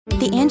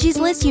The Angie's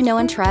List you know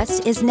and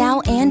trust is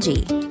now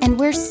Angie, and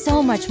we're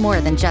so much more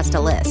than just a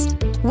list.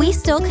 We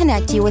still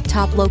connect you with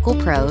top local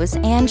pros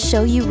and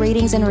show you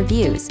ratings and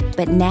reviews,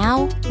 but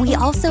now we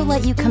also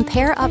let you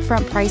compare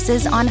upfront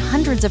prices on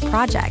hundreds of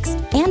projects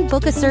and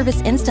book a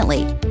service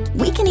instantly.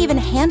 We can even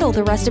handle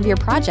the rest of your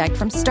project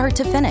from start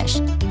to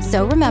finish.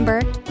 So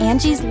remember,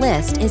 Angie's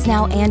List is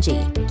now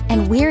Angie,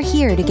 and we're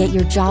here to get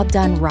your job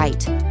done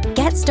right.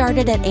 Get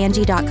started at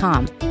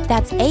Angie.com.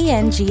 That's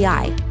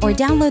ANGI, or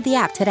download the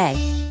app today.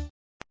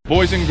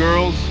 Boys and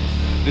girls,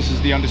 this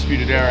is the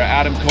Undisputed Era.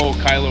 Adam Cole,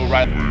 Kyle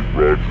O'Reilly.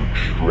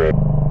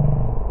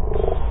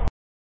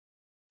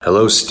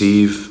 Hello,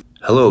 Steve.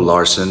 Hello,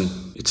 Larson.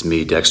 It's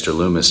me, Dexter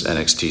Lumis,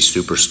 NXT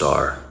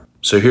Superstar.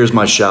 So here's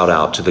my shout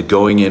out to the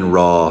Going In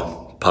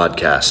Raw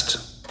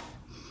podcast.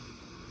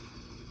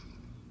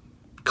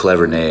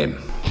 Clever name.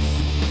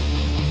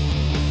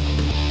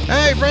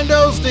 Hey,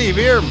 friendo, Steve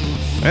here.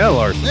 Yeah,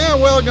 Larson. Yeah,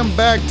 welcome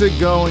back to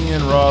Going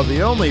In Raw,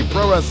 the only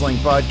pro wrestling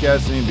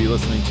podcast you can be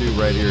listening to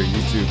right here at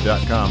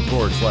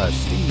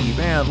youtube.com/Steve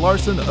and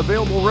Larson,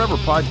 available wherever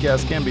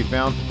podcasts can be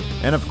found.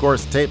 And of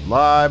course, taped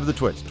live at the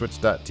Twitch,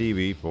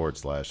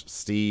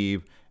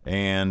 twitch.tv/Steve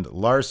and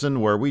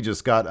Larson, where we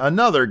just got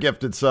another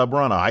gifted sub.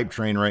 We're on a hype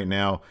train right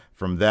now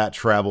from That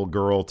Travel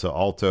Girl to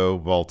Alto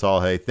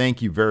Voltalhe.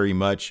 Thank you very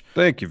much.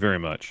 Thank you very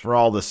much for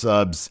all the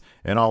subs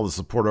and all the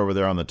support over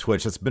there on the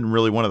Twitch. That's been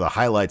really one of the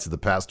highlights of the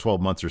past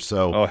 12 months or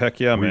so. Oh, heck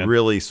yeah, man. We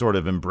really sort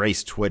of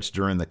embraced Twitch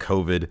during the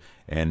COVID,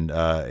 and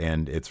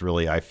it's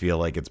really, I feel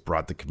like it's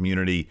brought the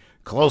community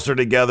closer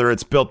together.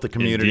 It's built the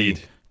community.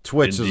 Indeed.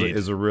 Twitch Indeed.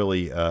 is a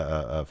really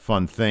a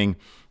fun thing.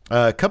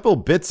 A couple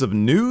bits of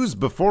news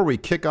before we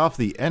kick off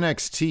the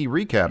NXT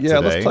recap today. Yeah,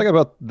 let's talk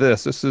about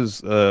this. This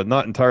is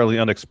not entirely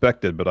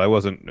unexpected, but I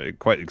wasn't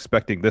quite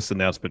expecting this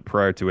announcement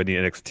prior to any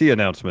NXT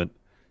announcement.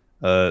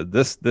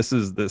 This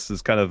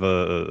is kind of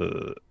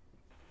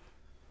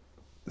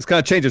this kind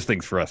of changes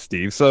things for us,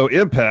 Steve. So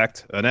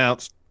Impact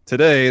announced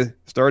today,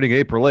 starting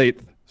April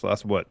 8th, so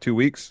that's what, 2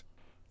 weeks?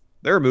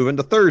 They're moving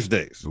to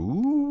Thursdays.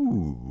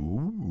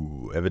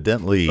 Ooh,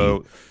 evidently.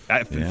 So,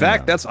 in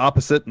fact, that's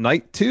opposite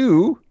night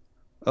 2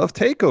 of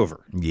TakeOver.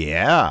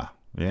 Yeah.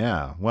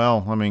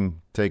 Well, I mean,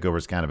 TakeOver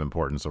is kind of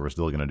important, so we're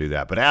still going to do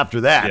that. But after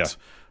that,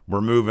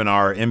 we're moving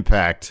our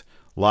Impact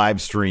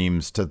live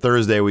streams to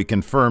Thursday. We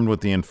confirmed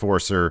with the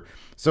Enforcer.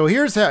 So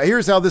here's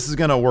how this is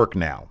going to work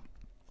now.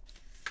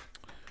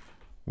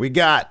 We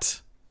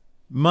got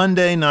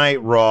Monday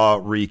Night Raw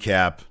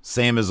recap,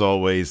 same as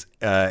always,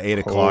 8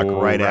 o'clock,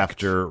 right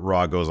after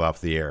Raw goes off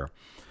the air.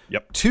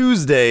 Yep.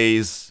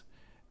 Tuesdays,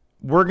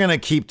 we're going to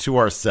keep to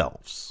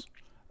ourselves.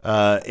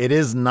 It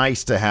is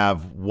nice to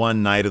have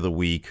one night of the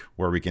week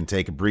where we can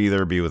take a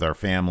breather, be with our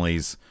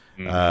families,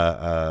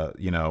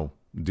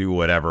 do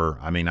whatever.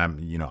 I mean,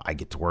 I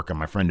get to work on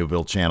my Friend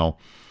Deville channel,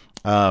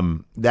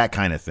 that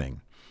kind of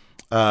thing.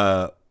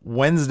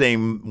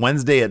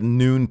 Wednesday at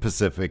noon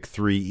Pacific,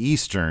 3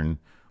 Eastern,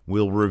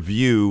 we'll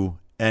review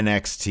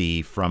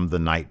NXT from the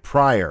night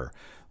prior.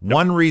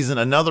 Another reason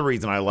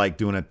I like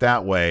doing it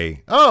that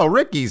way. Oh,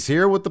 Ricky's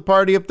here with the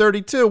Party of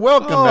 32.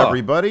 Welcome,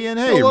 everybody. And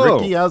hey, hello.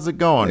 Ricky, how's it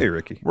going? Hey,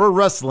 Ricky. We're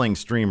wrestling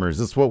streamers.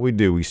 That's what we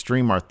do. We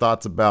stream our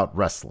thoughts about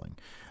wrestling.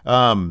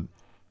 You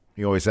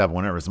always have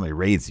whenever somebody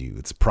raids you.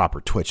 It's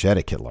proper Twitch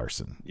etiquette,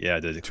 Larson.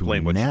 Yeah, to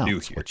explain what you do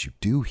here. What you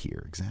do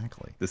here,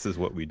 exactly. This is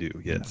what we do,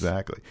 yes.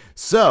 Exactly.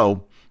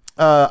 So,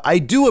 I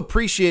do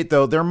appreciate,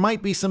 though, there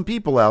might be some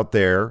people out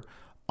there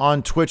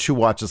on Twitch who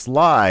watch us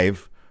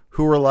live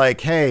who are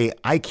like, hey,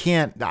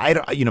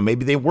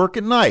 maybe they work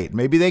at night.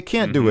 Maybe they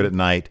can't do it at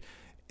night,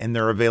 and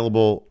they're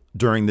available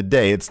during the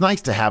day. It's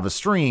nice to have a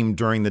stream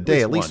during the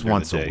day, at least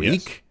once a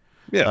week.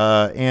 Yes.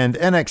 Yeah. And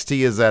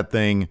NXT is that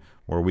thing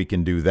where we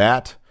can do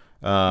that.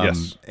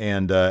 Yes.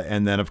 And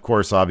then, of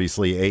course,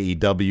 obviously,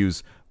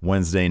 AEW's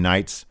Wednesday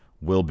nights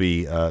will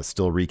be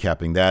still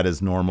recapping that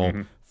as normal.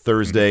 Mm-hmm.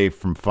 Thursday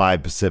from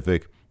 5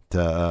 Pacific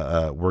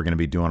to we're going to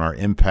be doing our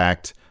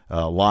Impact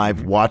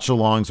live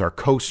watch-alongs, our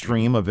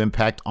co-stream of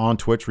Impact on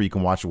Twitch, where you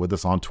can watch it with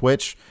us on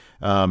Twitch.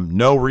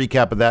 No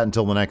recap of that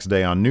until the next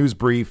day on News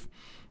Brief.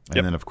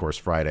 And then, of course,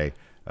 Friday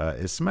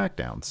is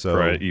SmackDown. So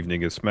Friday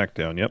evening is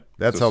SmackDown, yep.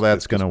 That's how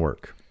that's going to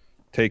work.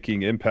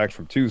 Taking Impact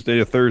from Tuesday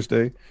to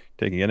Thursday,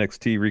 taking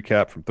NXT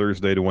recap from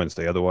Thursday to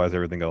Wednesday. Otherwise,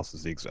 everything else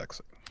is the exact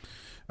same.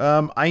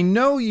 I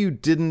know you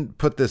didn't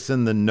put this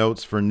in the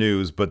notes for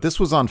news, but this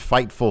was on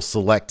Fightful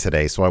Select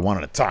today, so I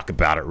wanted to talk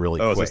about it really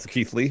quick. Oh, is this the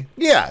Keith Lee?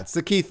 Yeah, it's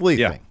the Keith Lee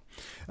thing.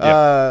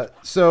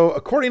 So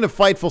according to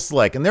Fightful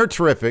Select, and they're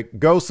terrific,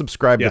 go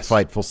subscribe to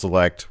Fightful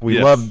Select. We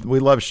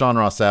love Sean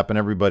Ross Sapp and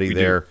everybody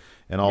there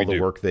and all the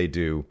work they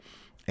do.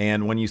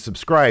 And when you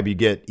subscribe, you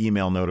get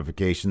email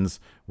notifications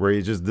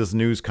where this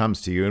news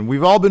comes to you. And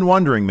we've all been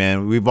wondering,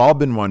 man. We've all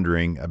been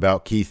wondering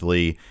about Keith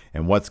Lee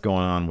and what's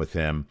going on with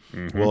him.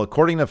 Mm-hmm. Well,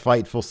 according to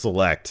Fightful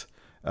Select,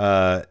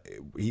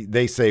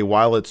 they say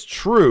while it's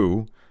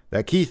true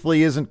that Keith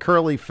Lee isn't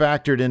currently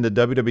factored into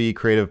WWE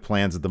creative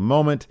plans at the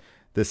moment,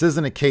 this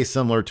isn't a case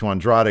similar to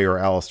Andrade or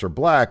Aleister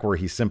Black where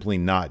he's simply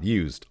not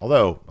used.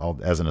 Although,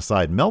 as an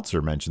aside,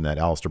 Meltzer mentioned that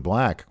Aleister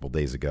Black a couple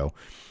days ago.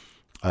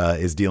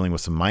 is dealing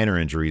with some minor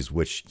injuries,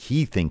 which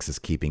he thinks is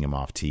keeping him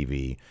off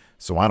TV.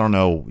 So I don't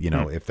know,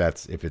 if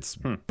it's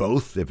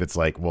both, if it's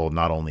like, well,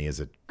 not only is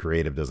it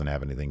creative, doesn't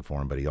have anything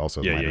for him, but he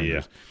also has minor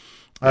injuries.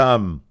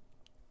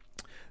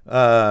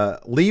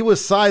 Lee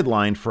was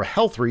sidelined for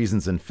health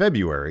reasons in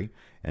February,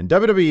 and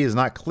WWE has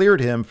not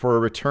cleared him for a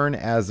return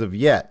as of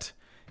yet.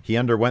 He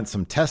underwent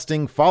some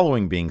testing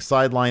following being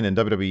sidelined, and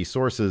WWE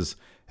sources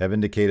have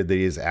indicated that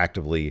he is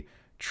actively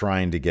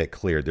trying to get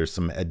cleared. There's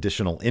some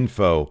additional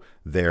info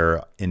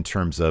there in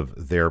terms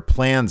of their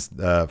plans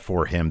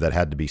for him that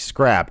had to be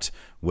scrapped,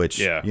 which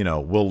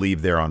we'll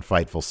leave there on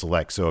Fightful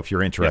Select. So if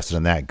you're interested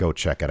in that, go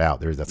check it out.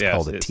 That's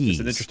called a tease. It's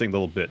an interesting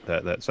little bit.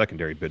 That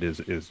secondary bit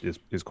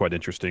is quite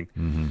interesting.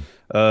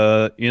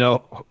 Mm-hmm.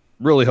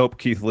 Really hope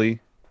Keith Lee,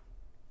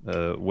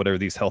 whatever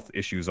these health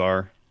issues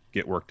are,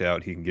 get worked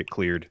out. He can get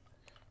cleared,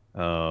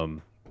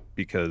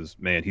 because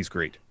man, he's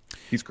great.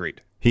 He's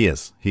great. He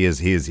is.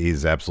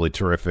 He's absolutely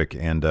terrific.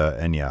 And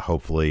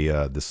hopefully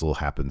this will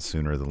happen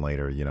sooner than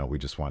later. We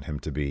just want him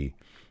to be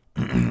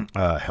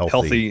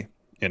healthy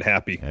and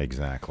happy.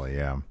 Exactly.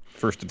 Yeah.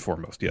 First and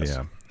foremost. Yes.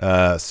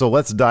 Yeah. So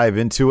let's dive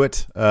into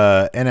it.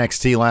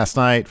 NXT last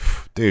night,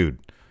 dude,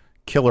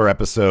 killer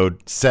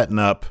episode, setting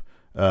up,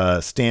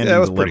 stand and it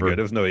was deliver. Pretty good.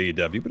 It was no AEW,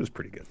 but it was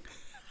pretty good.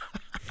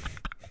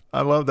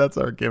 I love that's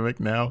our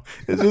gimmick now.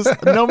 It's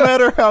just no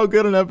matter how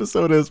good an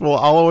episode is, I'll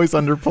always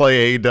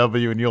underplay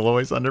AEW and you'll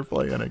always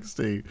underplay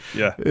NXT.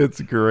 Yeah. It's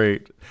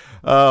great.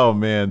 Oh,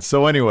 man.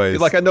 So anyways.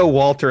 I know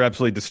Walter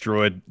absolutely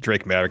destroyed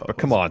Drake Maverick, but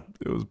come on.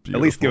 It was beautiful.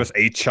 At least give us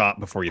a chop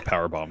before you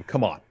powerbomb.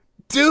 Come on.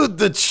 Dude,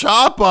 the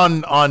chop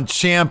on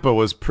Ciampa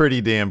was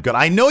pretty damn good.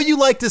 I know you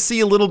like to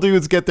see little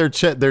dudes get their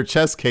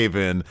chest cave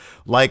in,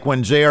 like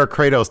when JR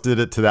Kratos did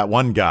it to that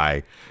one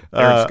guy.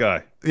 Aaron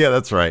Sky. Yeah,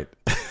 that's right.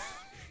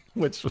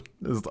 Which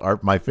is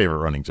my favorite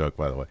running joke,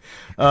 by the way.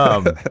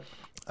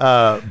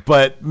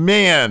 But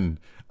man,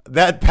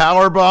 that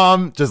power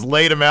bomb just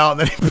laid him out,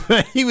 and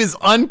then he was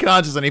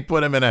unconscious, and he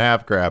put him in a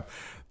half crab.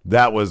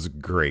 That was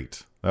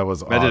great. That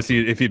was Imagine awesome.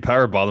 if you'd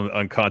power bomb him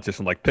unconscious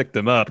and picked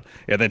him up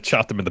and then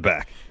chopped him in the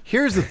back.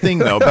 Here's the thing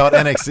though about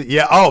NXT.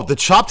 Yeah. Oh, the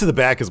chop to the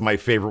back is my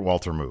favorite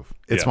Walter move.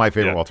 It's my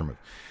favorite Walter move.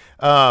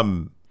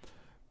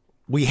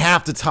 We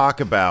have to talk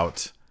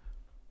about.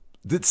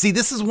 See,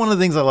 this is one of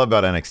the things I love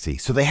about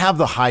NXT. So they have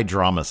the high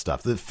drama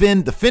stuff. The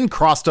Finn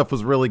Cross stuff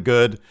was really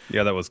good.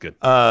 Yeah, that was good.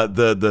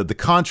 The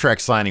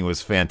contract signing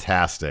was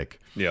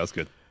fantastic. Yeah, it was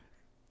good.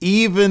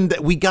 Even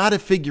we got to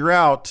figure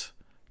out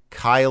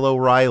Kyle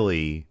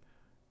O'Reilly.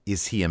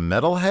 Is he a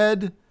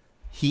metalhead?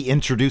 He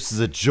introduces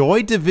a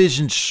Joy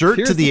Division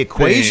shirt to the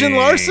equation,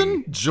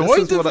 Larson?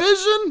 Joy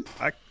Division?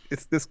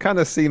 This kind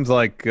of seems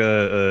like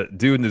a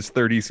dude in his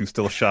 30s who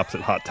still shops at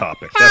Hot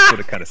Topic. That's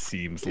what it kind of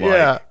seems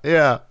like.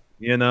 Yeah.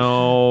 He's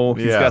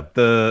got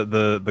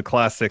the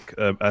classic.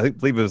 I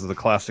believe it was the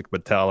classic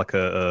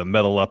Metallica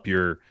metal up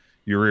your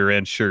rear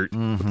end shirt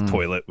with the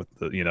toilet with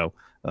the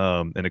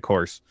and of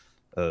course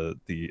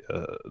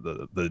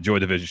the Joy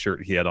Division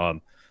shirt he had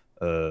on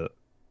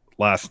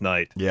last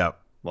night. Yeah.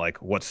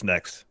 What's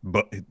next?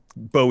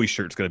 Bowie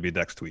shirt's going to be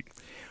next week.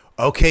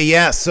 Okay,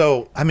 yeah.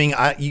 So I mean,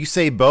 you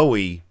say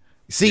Bowie.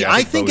 See,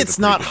 I think it's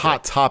not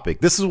Hot Topic.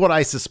 This is what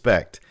I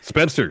suspect.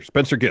 Spencer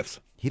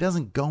Gifts. He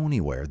doesn't go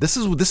anywhere. This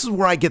is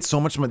where I get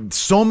so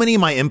many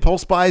of my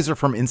impulse buys are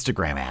from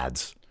Instagram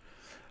ads.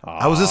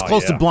 I was this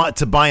close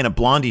to buying a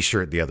Blondie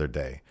shirt the other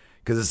day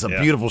because it's a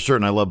beautiful shirt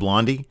and I love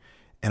Blondie.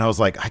 And I was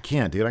like, I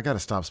can't, dude. I got to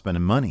stop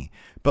spending money.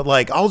 But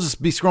I'll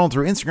just be scrolling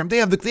through Instagram. They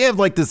have this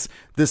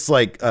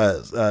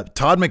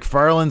Todd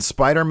McFarlane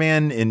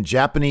Spider-Man in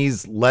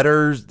Japanese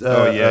letters. You've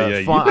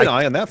been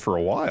eyeing that for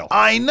a while.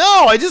 I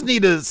know. I just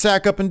need to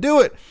sack up and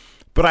do it.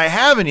 But I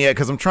haven't yet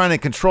because I'm trying to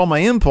control my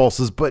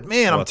impulses. But,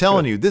 man, I'm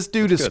telling you, this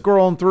dude is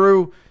scrolling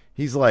through.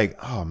 He's like,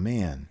 oh,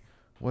 man,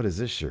 what is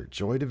this shirt?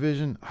 Joy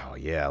Division? Oh,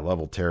 yeah, Love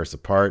will tear us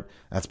apart.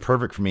 That's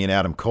perfect for me and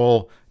Adam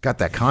Cole. Got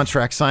that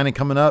contract signing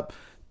coming up.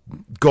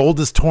 Gold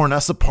has torn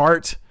us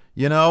apart.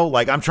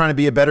 I'm trying to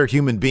be a better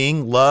human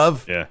being.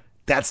 Love. Yeah.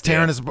 That's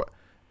tearing us apart.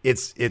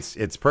 It's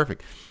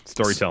perfect.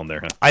 Storytelling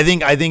there, huh? I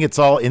think it's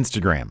all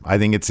Instagram. I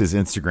think it's his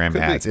Instagram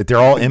ads. They're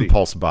all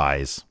impulse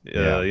buys.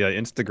 Yeah,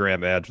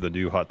 Instagram ads are the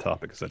new Hot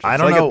Topic essentially. I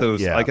don't know.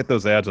 I get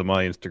those ads on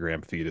my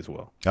Instagram feed as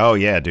well. Oh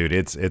yeah, dude.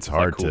 It's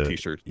hard cool to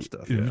t-shirts and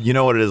stuff. Yeah. You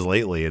know what it is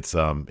lately? It's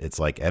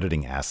like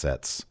editing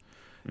assets.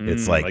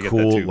 It's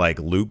cool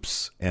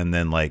loops and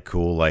then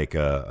cool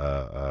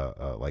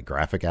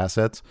graphic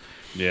assets.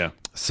 Yeah.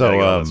 So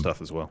all that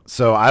stuff as well.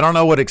 So I don't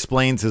know what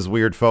explains his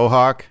weird faux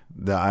hawk.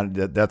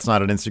 That's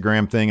not an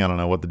Instagram thing. I don't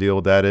know what the deal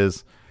with that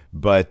is.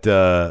 But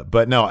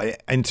no,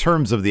 in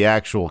terms of the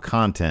actual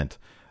content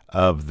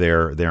of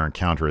their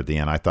encounter at the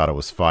end, I thought it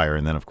was fire.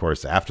 And then of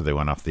course after they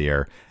went off the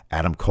air,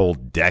 Adam Cole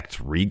decked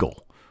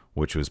Regal,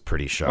 which was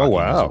pretty shocking. Oh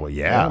wow! Well.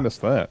 Yeah, I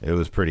missed that. It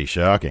was pretty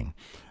shocking.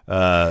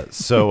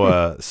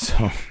 So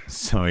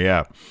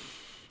yeah.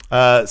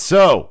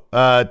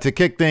 To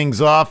kick things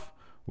off,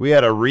 we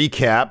had a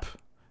recap.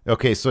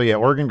 Okay, so yeah,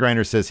 Organ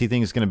Grinder says he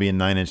thinks it's going to be a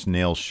 9 Inch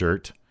Nails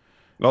shirt.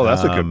 Oh,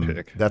 that's a good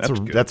pick.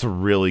 That's a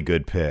really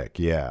good pick.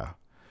 Yeah,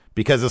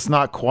 because it's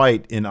not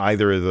quite in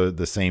either of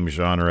the same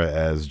genre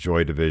as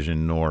Joy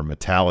Division nor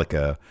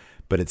Metallica,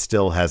 but it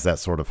still has that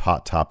sort of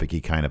Hot Topic-y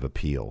kind of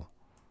appeal.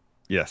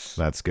 Yes.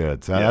 That's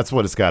good. So that's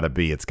what it's got to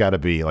be. It's got to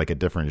be like a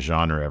different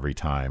genre every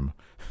time,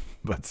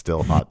 but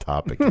still Hot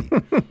Topic-y.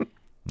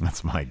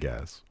 That's my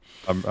guess.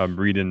 I'm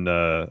reading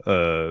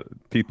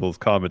people's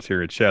comments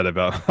here in chat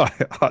about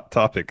Hot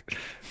Topic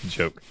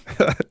joke.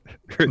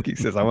 Ricky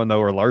says, I want to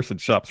know where Larson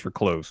shops for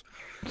clothes.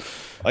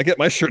 I get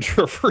my shirts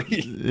for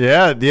free.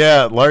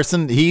 Yeah.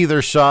 Larson, he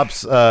either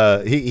shops.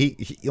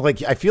 He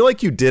like. I feel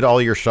like you did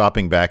all your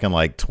shopping back in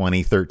like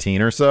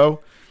 2013 or so.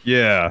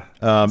 Yeah.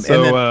 And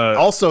then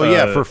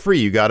also, for free,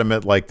 you got them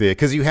at like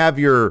because you have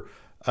your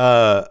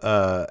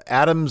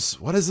Adams.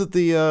 What is it?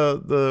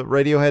 The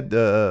Radiohead.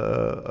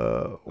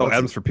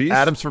 Adams for Peace.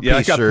 Adams for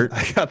Peace shirt.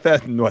 I got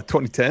that in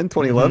 2010,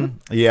 2011.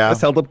 Mm-hmm. Yeah,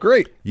 that's held up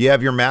great. You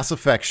have your Mass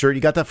Effect shirt.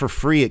 You got that for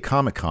free at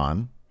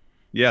Comic-Con.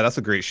 Yeah, that's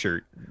a great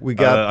shirt. We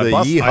got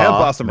Yeehaw. I have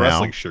bought some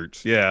wrestling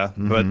shirts. Yeah,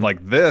 but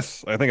like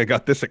this, I think I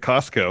got this at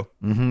Costco.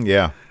 Mm-hmm,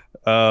 yeah.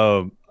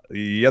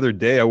 The other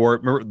day I wore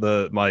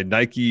my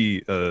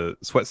Nike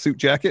sweatsuit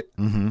jacket.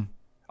 Mm-hmm.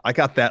 I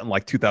got that in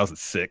like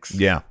 2006.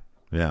 Yeah.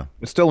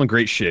 It's still in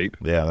great shape.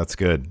 Yeah, that's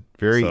good.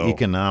 Very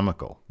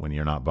economical when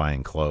you're not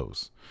buying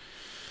clothes.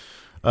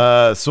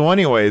 So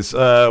anyways,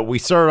 we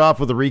started off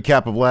with a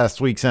recap of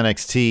last week's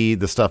NXT,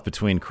 the stuff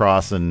between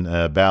Cross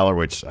and Balor,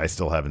 which I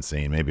still haven't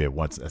seen. Maybe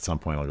at some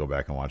point I'll go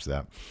back and watch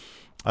that.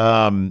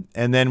 And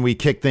then we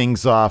kicked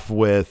things off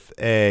with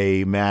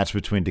a match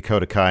between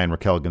Dakota Kai and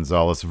Raquel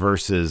Gonzalez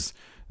versus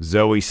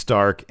Zoe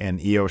Stark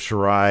and Io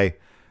Shirai.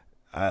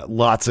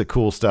 Lots of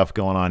cool stuff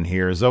going on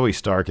here. Zoe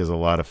Stark is a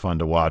lot of fun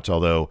to watch,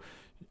 although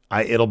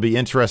it'll be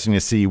interesting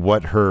to see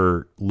what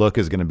her look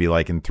is going to be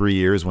like in 3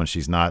 years when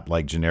she's not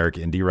like generic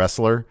indie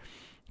wrestler.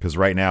 Because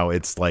right now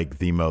it's like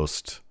the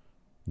most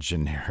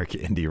generic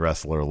indie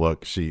wrestler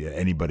look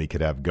anybody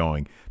could have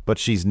going, but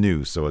she's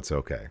new, so it's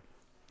okay.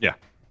 Yeah.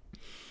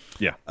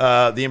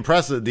 Raquel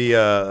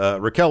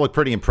looked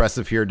pretty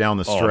impressive here down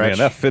the stretch. Oh man,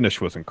 that finish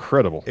was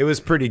incredible. It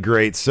was pretty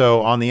great.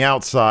 So on the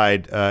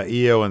outside,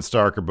 Io and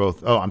Stark are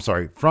both. Oh, I'm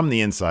sorry. From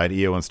the inside,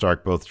 Io and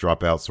Stark both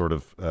drop out sort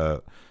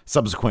of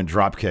subsequent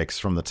drop kicks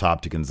from the top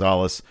to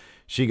Gonzalez.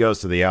 She goes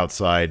to the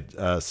outside.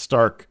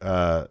 Stark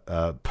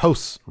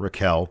posts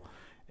Raquel,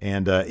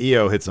 and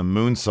Io hits a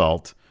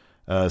moonsault.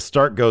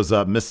 Stark goes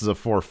up, misses a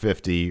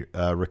 450.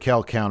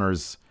 Raquel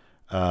counters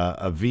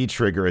a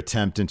V-trigger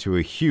attempt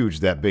into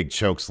that big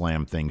choke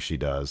slam thing she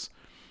does.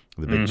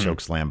 The big choke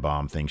slam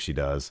bomb thing she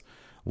does.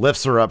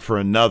 Lifts her up for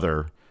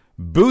another.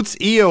 Boots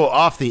Io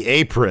off the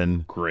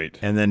apron. Great.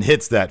 And then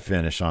hits that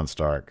finish on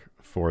Stark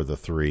for the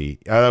 3.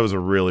 That was a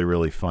really,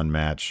 really fun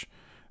match.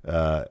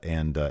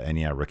 And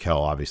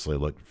Raquel obviously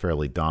looked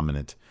fairly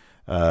dominant.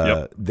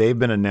 They've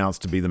been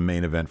announced to be the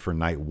main event for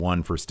night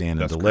 1 for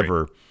Stand and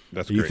Deliver.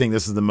 Do you think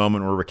this is the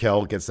moment where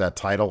Raquel gets that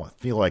title? I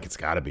feel like it's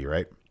got to be,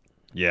 right?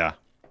 Yeah.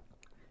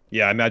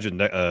 Yeah, I imagine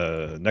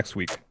next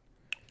week,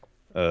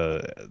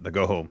 the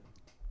go home.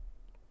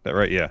 That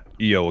right? Yeah,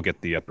 Io will get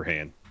the upper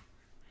hand.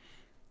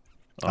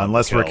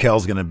 Unless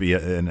Raquel's going to be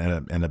end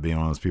up being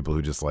one of those people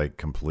who just like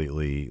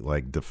completely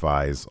like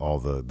defies all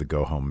the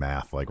go home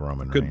math like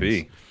Roman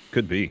Reigns.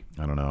 Could be.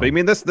 I don't know. But I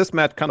mean, this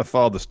match kind of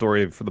followed the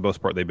story for the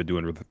most part they've been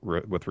doing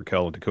with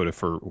Raquel and Dakota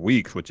for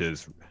weeks, which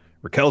is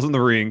Raquel's in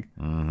the ring,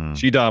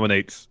 she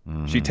dominates,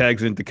 she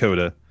tags in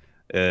Dakota.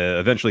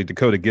 Eventually,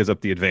 Dakota gives up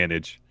the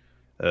advantage.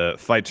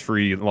 Fights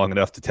free long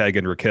enough to tag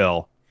in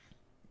Raquel,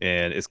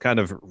 and it's kind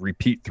of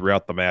repeat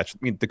throughout the match. I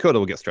mean, Dakota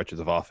will get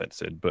stretches of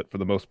offense in, but for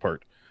the most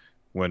part,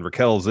 when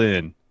Raquel's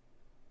in,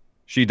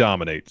 she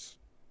dominates,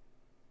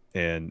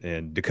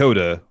 and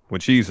Dakota, when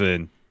she's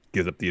in,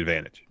 gives up the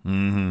advantage.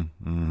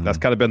 That's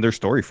kind of been their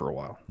story for a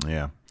while.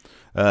 Yeah.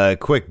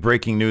 Quick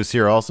breaking news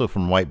here also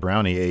from White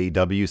Brownie.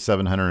 AEW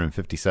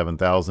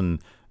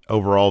 757,000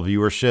 overall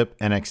viewership.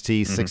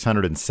 NXT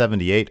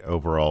 678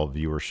 overall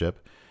viewership.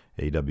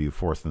 AEW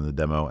 4th in the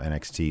demo,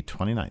 NXT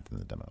 29th in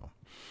the demo.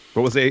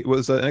 What was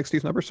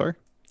NXT's number? Sorry.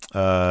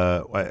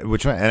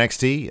 Which one?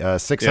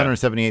 NXT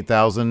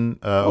 678,000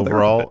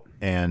 overall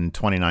and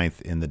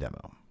 29th in the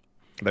demo.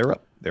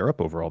 They're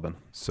up overall then.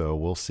 So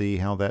we'll see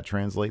how that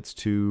translates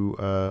to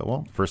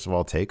first of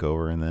all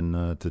TakeOver and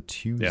then to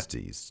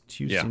Tuesday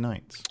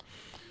nights.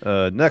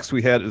 Next,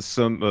 we had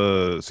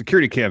some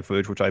security cam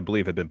footage, which I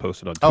believe had been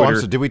posted on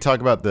Twitter. Did we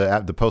talk about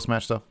the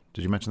post-match stuff?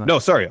 Did you mention that? No,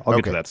 sorry. I'll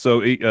get to that.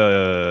 So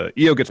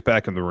Io gets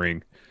back in the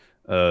ring.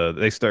 Her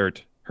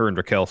and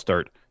Raquel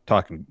start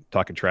talking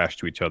trash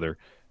to each other.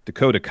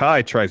 Dakota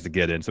Kai tries to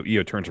get in, so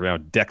Io turns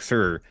around, decks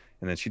her,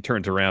 and then she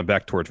turns around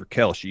back towards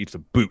Raquel. She eats a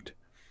boot,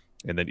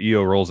 and then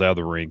Io rolls out of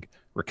the ring.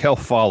 Raquel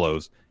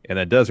follows, and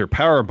then does her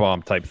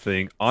powerbomb type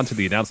thing onto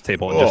the announce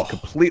table and just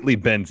completely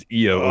bends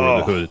Io over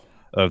the hood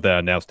of that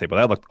announce table.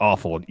 That looked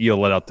awful, and Io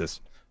let out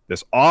this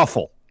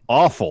awful,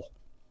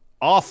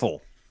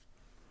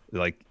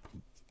 like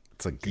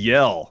it's a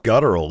yell,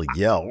 guttural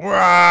yell.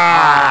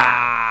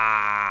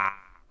 I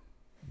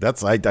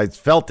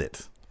felt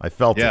it. I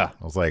felt it. I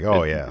was like,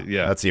 oh yeah,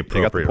 that's the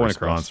appropriate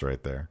response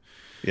right there.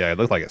 Yeah, it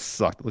looked like it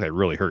sucked. It looked like it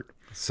really hurt.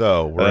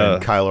 So we're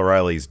in Kyle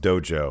O'Reilly's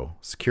dojo.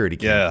 Security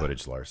cam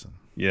footage, Larson.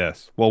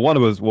 Yes.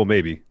 Well,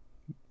 maybe.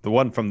 The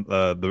one from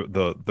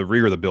the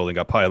rear of the building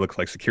probably looks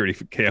like security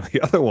cam. The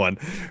other one,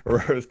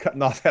 where it was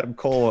cutting off Adam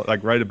Cole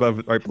like right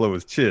below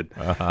his chin,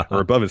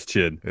 or above his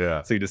chin.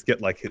 Yeah. So you just get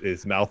like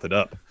his mouth it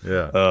up.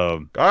 Yeah.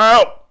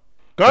 Kyle,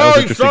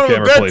 interesting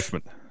camera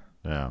placement.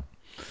 Yeah.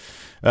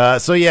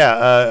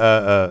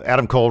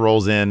 Adam Cole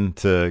rolls in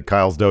to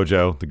Kyle's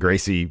dojo, the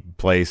Gracie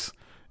place,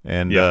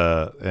 and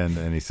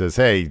he says,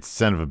 "Hey,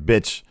 son of a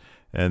bitch,"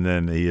 and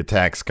then he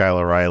attacks Kyle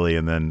O'Reilly,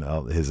 and then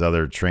his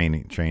other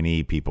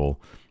trainee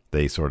people.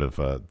 They sort of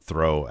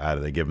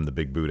they give him the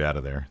big boot out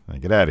of there.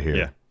 Like, get out of here.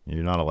 Yeah.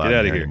 You're not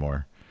allowed here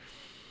anymore.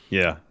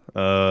 Yeah.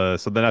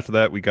 So then after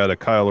that, we got a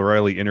Kyle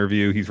O'Reilly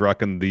interview. He's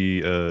rocking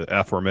the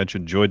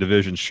aforementioned Joy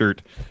Division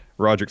shirt.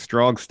 Roderick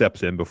Strong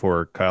steps in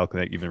before Kyle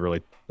can even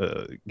really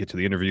get to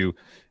the interview.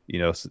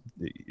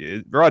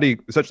 Roddy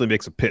essentially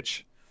makes a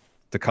pitch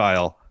to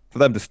Kyle for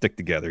them to stick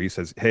together. He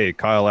says, "Hey,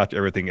 Kyle, after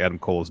everything Adam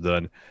Cole's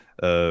done,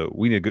 they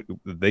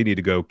need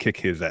to go kick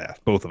his ass,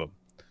 both of them."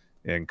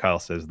 And Kyle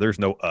says, "There's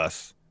no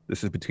us.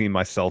 This is between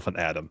myself and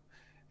Adam."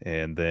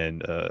 And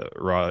then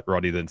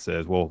Roddy then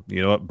says, "Well,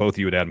 you know what? Both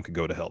you and Adam could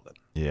go to hell then."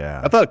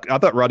 Yeah. I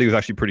thought Roddy was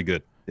actually pretty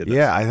good.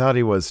 Yeah, I thought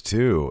he was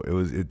too.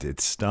 It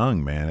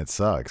stung, man. It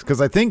sucks. Because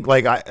I think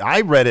like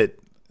I read it,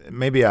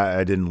 maybe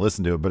I didn't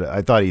listen to it, but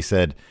I thought he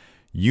said,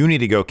 "You need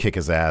to go kick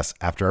his ass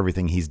after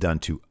everything he's done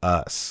to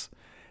us."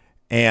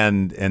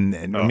 And I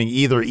mean,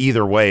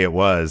 either way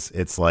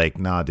it's like,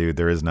 nah, dude,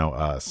 there is no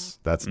us.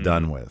 That's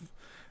done with.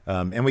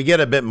 And we get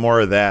a bit more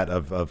of that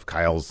of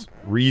Kyle's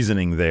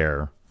reasoning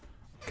there,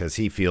 because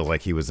he feels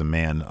like he was a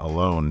man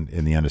alone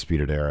in the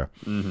Undisputed Era.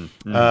 Go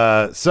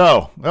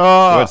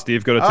ahead,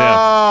 Steve, go to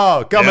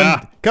town.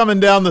 Coming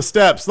down the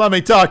steps. Let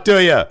me talk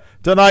to you.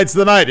 Tonight's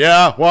the night.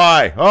 Yeah,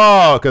 why?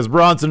 Oh, because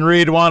Bronson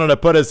Reed wanted to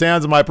put his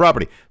hands on my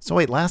property. So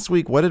wait, last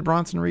week, what did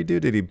Bronson Reed do?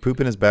 Did he poop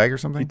in his bag or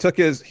something? He took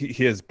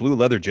his blue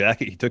leather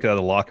jacket. He took it out of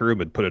the locker room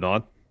and put it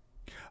on.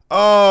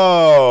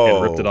 Oh,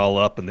 and ripped it all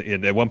up, and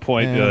at one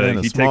point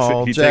he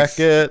takes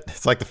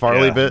it's like the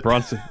Farley bit.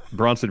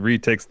 Bronson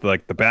Reed takes the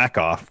back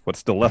off, what's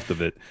still left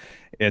of it,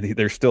 and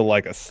there's still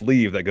like a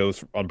sleeve that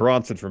goes on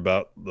Bronson from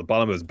about the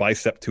bottom of his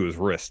bicep to his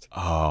wrist.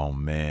 Oh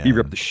man, he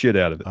ripped the shit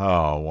out of it.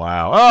 Oh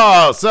wow.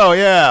 Oh, so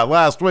yeah,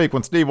 last week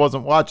when Steve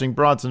wasn't watching,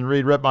 Bronson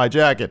Reed ripped my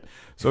jacket.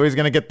 So he's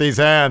going to get these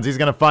hands. He's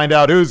going to find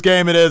out whose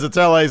game it is. It's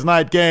LA's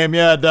night game.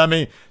 Yeah,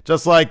 dummy.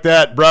 Just like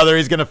that, brother.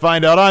 He's going to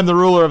find out I'm the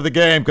ruler of the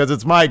game because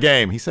it's my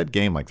game. He said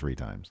game like 3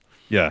 times.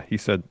 Yeah, he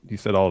said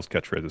all his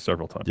catchphrases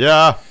several times.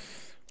 Yeah.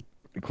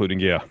 Including,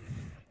 yeah.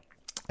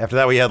 After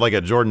that, we had like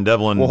a Jordan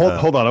Devlin. Well,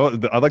 hold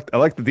on. I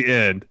liked at the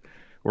end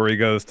where he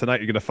goes,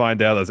 "Tonight you're going to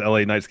find out it's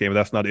LA Knight's game.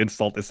 That's not an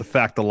insult. It's a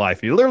fact of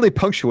life." He literally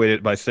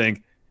punctuated it by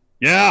saying,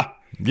 "Yeah."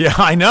 Yeah,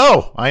 I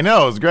know. It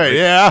was great.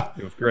 Yeah.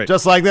 It was great.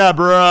 Just like that,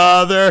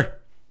 brother.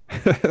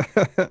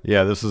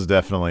 Yeah, this is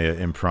definitely an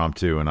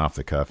impromptu and off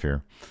the cuff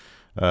here.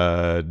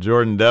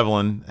 Jordan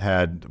Devlin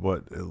had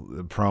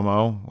a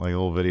promo, like a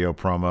little video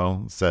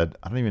promo, said,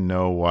 "I don't even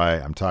know why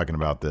I'm talking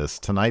about this.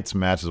 Tonight's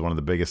match is one of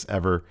the biggest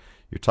ever.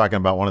 You're talking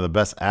about one of the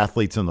best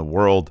athletes in the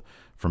world,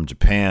 from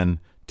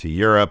Japan to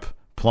Europe,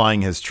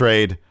 plying his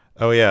trade.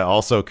 Oh yeah,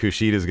 also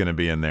Kushida's going to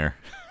be in there."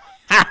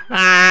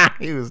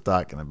 He was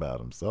talking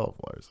about himself,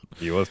 Larson.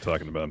 He was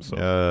talking about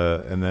himself.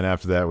 And then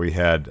after that, we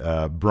had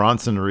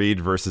Bronson Reed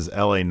versus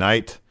LA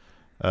Knight.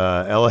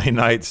 LA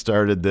Knight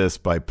started this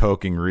by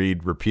poking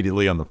Reed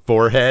repeatedly on the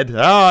forehead.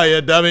 "Oh,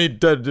 you dummy,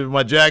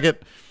 my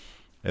jacket."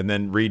 And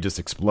then Reed just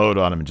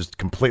exploded on him and just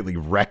completely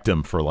wrecked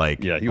him for a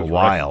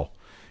while.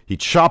 He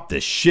chopped the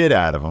shit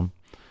out of him.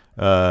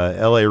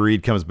 LA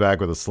Reed comes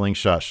back with a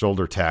slingshot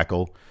shoulder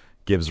tackle.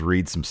 Gives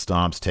Reed some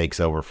stomps, takes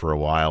over for a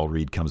while.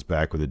 Reed comes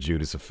back with a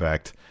Judas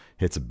effect,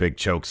 hits a big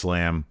choke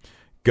slam,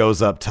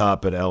 goes up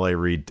top at LA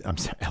Reed. I'm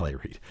sorry, LA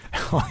Reed.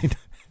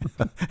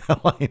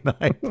 LA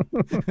Knight.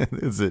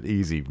 It's an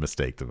easy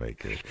mistake to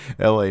make here.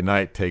 LA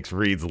Knight takes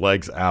Reed's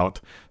legs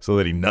out so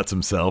that he nuts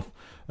himself.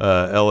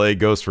 LA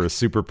goes for a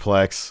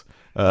superplex.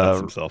 Nuts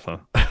himself, huh?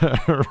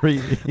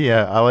 Reed, he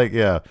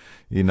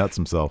nuts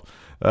himself.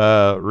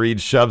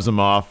 Reed shoves him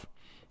off.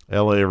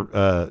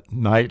 LA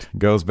Knight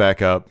goes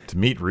back up to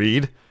meet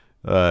Reed.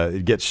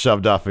 It gets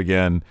shoved off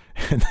again,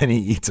 and then he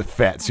eats a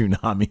fat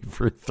tsunami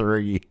for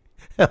 3.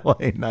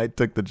 LA Knight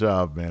took the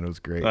job, man. It was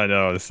great. I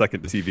know, the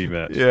second TV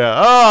match. Yeah.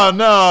 Oh,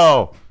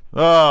 no.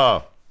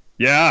 Oh.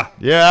 Yeah.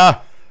 Yeah.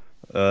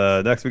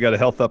 Next, we got a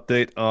health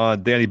update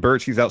on Danny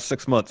Burch. He's out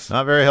 6 months.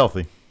 Not very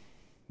healthy.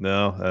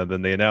 No.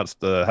 Then they announced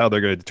how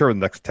they're going to determine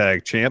the next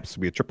tag champs.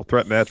 It'll be a triple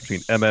threat match between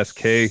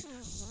MSK,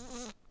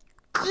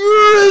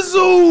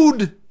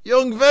 grizzled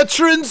young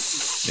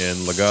veterans, and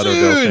Legado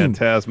del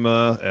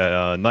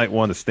Fantasma. Night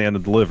 1 to stand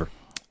and deliver.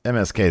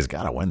 MSK's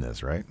got to win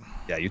this, right?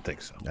 Yeah, you'd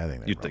think so. I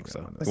think you'd think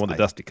so. They won the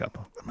Dusty Cup.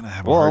 I'm gonna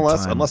have a hard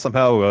time. Unless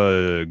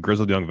somehow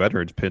Grizzled Young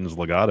Veterans pins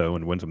Legado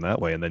and wins them that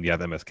way, and then you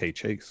have MSK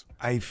chase.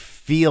 I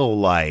feel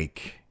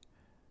like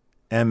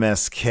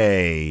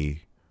MSK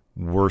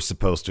were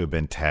supposed to have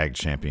been tag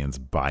champions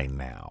by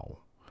now.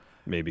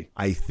 Maybe.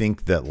 I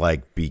think that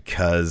like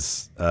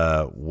because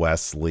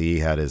Wes Lee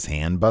had his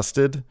hand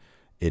busted,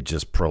 it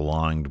just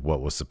prolonged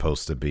what was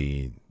supposed to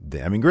be.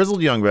 I mean,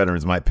 Grizzled Young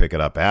Veterans might pick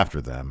it up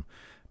after them,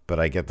 but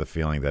I get the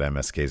feeling that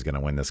MSK is going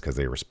to win this because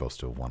they were supposed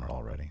to have won it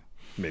already.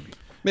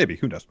 Maybe.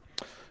 Who knows?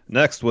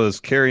 Next was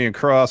Karrion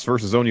Kross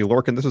versus Oney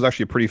Lorcan. This was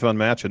actually a pretty fun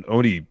match, and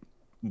Oney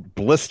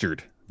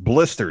blistered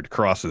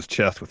Kross's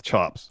chest with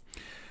chops.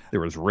 There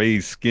was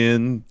raised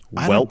skin,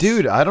 welts.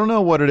 I don't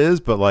know what it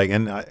is, but like,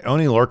 and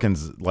Oney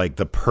Lorcan's like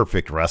the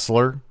perfect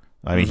wrestler.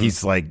 I mean,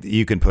 he's like,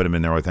 you can put him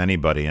in there with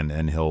anybody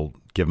and he'll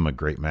give him a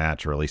great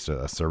match, or at least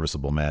a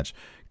serviceable match.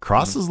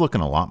 Kross is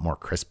looking a lot more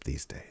crisp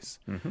these days.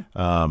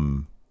 I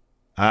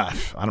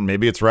don't,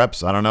 maybe it's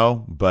reps. I don't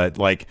know, but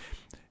like,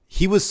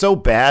 he was so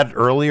bad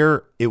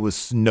earlier, it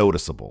was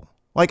noticeable.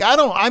 Like,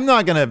 I'm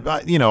not going to,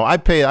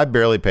 I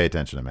barely pay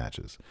attention to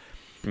matches.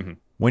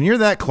 When you're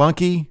that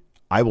clunky,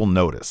 I will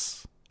notice.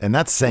 And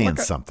that's saying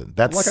something.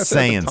 That's like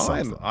saying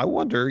something. I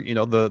wonder,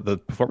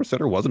 the Performance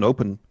Center wasn't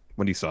open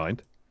when he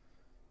signed.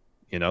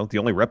 The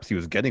only reps he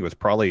was getting was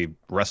probably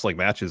wrestling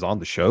matches on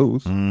the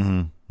shows.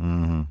 Now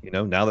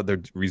that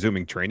they're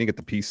resuming training at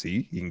the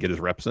PC, he can get his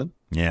reps in.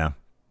 Yeah.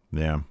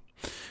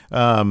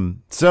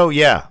 So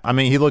yeah, I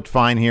mean, he looked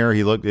fine here.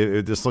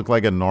 It just looked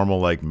like a normal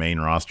like main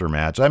roster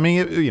match. I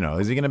mean,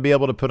 is he going to be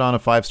able to put on a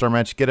 5-star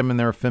match? Get him in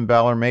there with Finn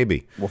Balor,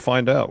 maybe. We'll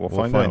find out. We'll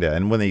find out.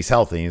 And when he's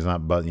healthy, he's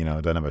not,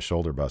 doesn't have a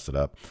shoulder busted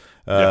up.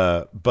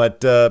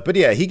 But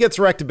yeah, he gets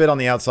wrecked a bit on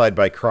the outside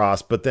by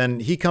Kross, but then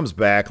he comes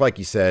back, like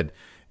you said,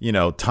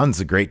 tons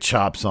of great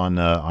chops on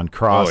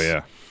Kross. Oh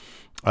yeah.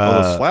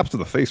 Those slaps to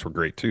the face were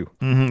great too.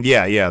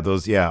 Yeah.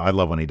 Those. Yeah, I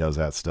love when he does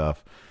that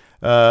stuff.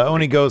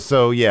 Oney goes,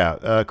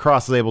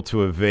 Kross is able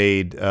to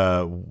evade,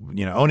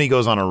 Oney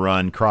goes on a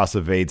run, Kross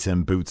evades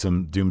him, boots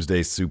him,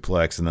 Doomsday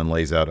suplex, and then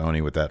lays out Oney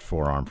with that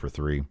forearm for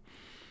 3.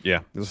 Yeah,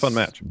 it was a fun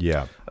match.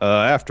 Yeah.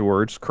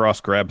 Afterwards, Kross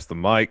grabs the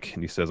mic,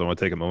 and he says, I want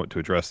to take a moment to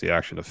address the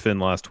action of Finn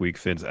last week.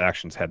 Finn's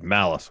actions had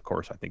malice. Of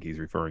course, I think he's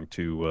referring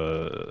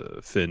to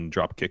Finn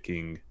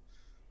drop-kicking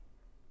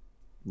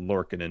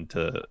Lorcan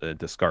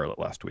into Scarlett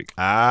last week.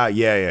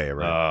 Yeah,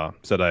 right.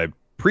 Said, I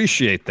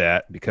appreciate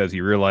that because he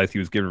realized he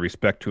was giving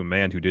respect to a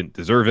man who didn't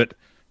deserve it.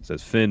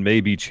 Says Finn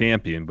may be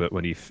champion, but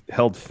when he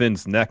held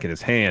Finn's neck in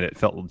his hand, it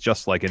felt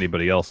just like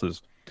anybody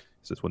else's.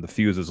 Says when the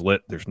fuse is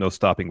lit, there's no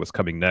stopping what's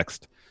coming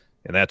next,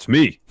 and that's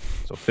me.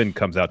 So Finn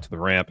comes out to the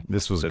ramp.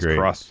 This was great.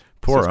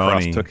 Poor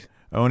Oney.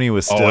 Oney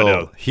was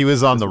still he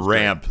was on the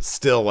ramp,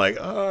 still like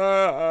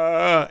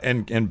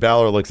and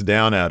Balor looks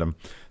down at him.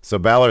 So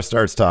Balor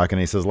starts talking.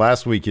 He says,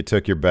 "Last week you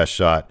took your best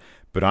shot,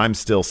 but I'm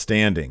still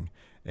standing."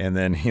 And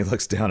then he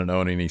looks down at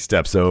Oney and he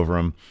steps over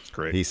him. That's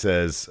great. He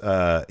says,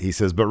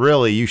 but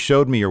really, you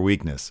showed me your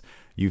weakness.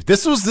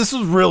 This was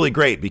really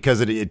great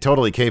because it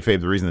totally kayfabed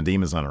the reason the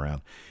demon's not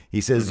around.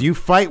 He says, you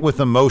fight with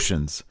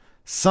emotions.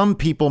 Some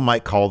people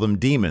might call them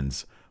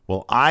demons.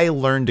 Well, I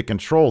learned to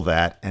control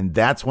that, and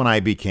that's when I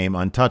became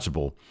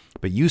untouchable.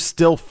 But you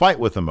still fight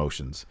with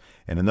emotions.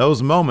 And in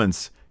those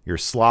moments, you're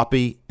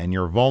sloppy and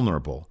you're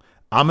vulnerable.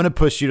 I'm going to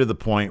push you to the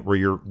point where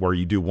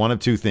you do one of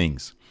two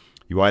things.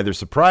 You either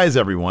surprise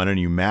everyone and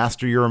you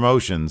master your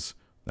emotions,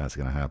 that's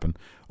going to happen,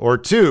 or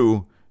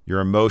 2, your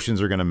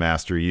emotions are going to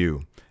master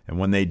you. And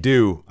when they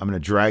do, I'm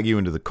going to drag you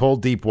into the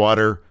cold, deep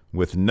water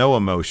with no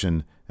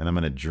emotion, and I'm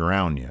going to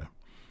drown you.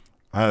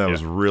 I thought that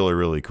was really,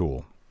 really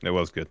cool. It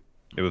was good.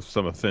 It was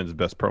some of Finn's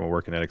best promo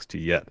work in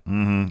NXT yet.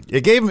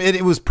 It gave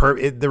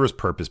him, there was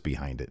purpose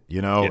behind it.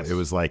 Yes. It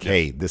was like,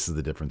 hey, this is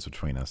the difference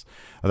between us.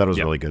 I thought it was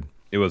really good.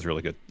 It was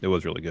really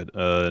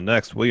good.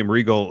 Next, William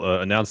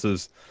Regal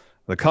announces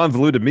the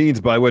convoluted means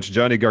by which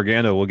Johnny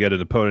Gargano will get an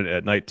opponent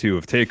at Night 2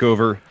 of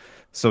TakeOver.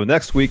 So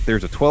next week,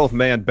 there's a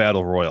 12-man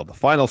battle royal. The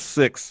final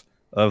 6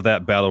 of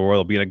that battle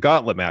royal being a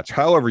gauntlet match.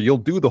 However, you'll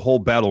do the whole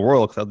battle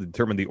royal because that'll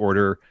determine the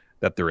order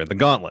that they're in the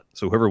gauntlet.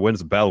 So whoever wins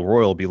the battle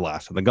royal will be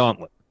last in the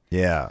gauntlet.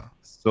 Yeah.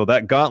 So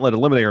that gauntlet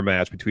eliminator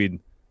match between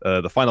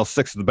the final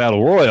 6 of the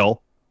battle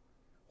royal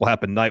will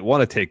happen Night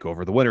 1 of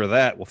TakeOver. The winner of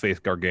that will face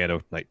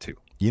Gargano Night 2.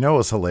 It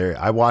was hilarious.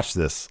 I watched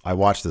this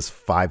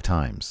 5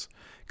 times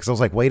because I was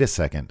like, wait a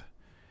second.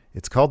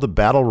 It's called the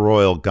Battle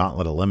Royal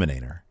Gauntlet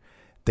Eliminator.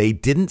 They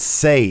didn't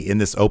say in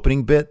this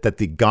opening bit that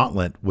the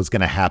gauntlet was going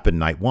to happen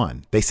Night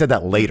 1. They said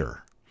that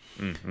later.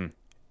 And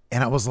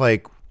I was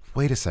like,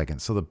 wait a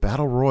second. So the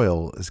Battle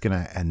Royal is going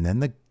to, and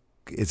then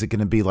is it going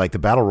to be like the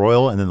Battle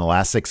Royal and then the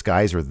last 6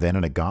 guys are then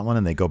in a gauntlet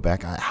and they go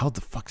back? How the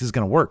fuck is this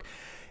going to work?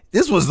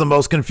 This was the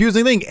most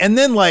confusing thing. And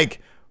then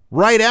like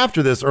right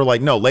after this, or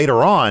like, no,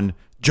 later on,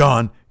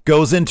 John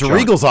goes into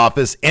Regal's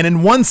office and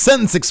in one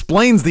sentence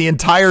explains the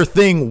entire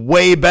thing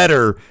way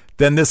better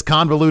than this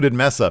convoluted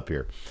mess up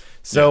here.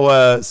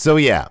 So,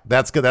 yeah,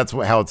 that's good. That's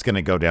how it's going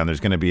to go down. There's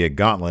going to be a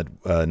gauntlet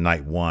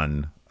Night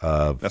 1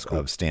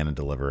 of Stand and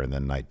Deliver, and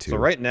then Night 2. So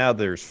right now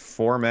there's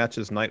 4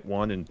 matches Night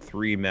 1 and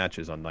 3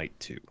 matches on Night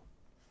 2.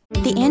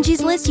 The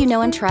Angie's List you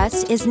know and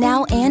trust is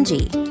now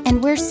Angie,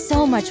 and we're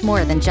so much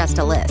more than just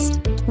a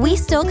list. We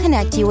still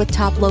connect you with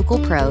top local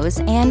pros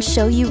and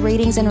show you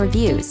ratings and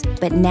reviews,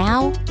 but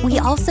now we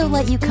also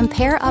let you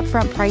compare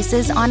upfront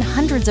prices on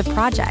hundreds of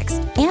projects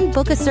and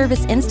book a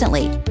service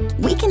instantly.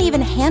 We can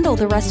even handle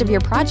the rest of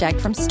your project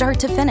from start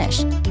to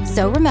finish.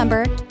 So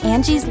remember,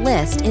 Angie's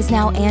List is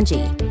now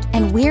Angie,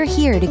 and we're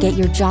here to get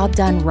your job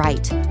done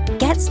right.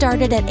 Get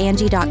started at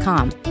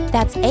Angie.com.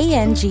 That's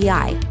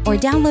ANGI, or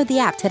download the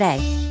app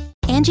today.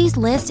 Angie's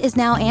List is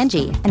now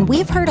Angie, and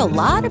we've heard a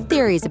lot of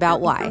theories about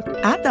why.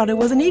 I thought it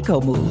was an eco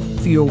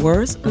move. Fewer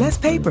words, less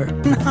paper.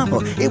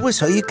 No, it was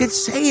so you could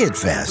say it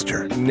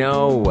faster.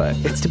 No,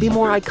 it's to be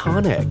more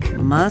iconic.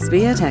 Must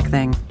be a tech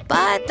thing.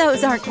 But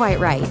those aren't quite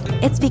right.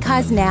 It's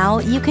because now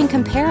you can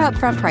compare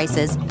upfront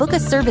prices, book a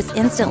service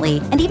instantly,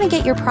 and even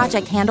get your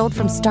project handled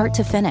from start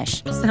to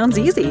finish. Sounds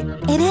easy.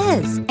 It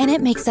is, and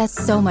it makes us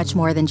so much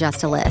more than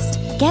just a list.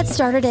 Get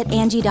started at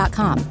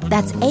Angie.com.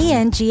 That's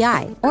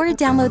ANGI, or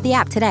download the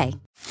app today.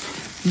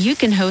 You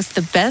can host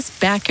the best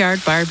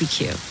backyard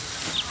barbecue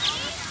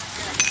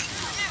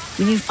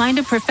when you find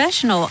a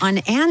professional on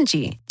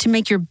Angie to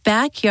make your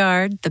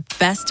backyard the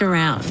best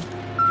around.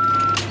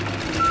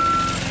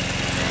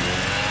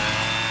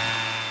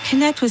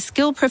 Connect with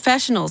skilled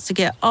professionals to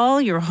get all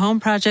your home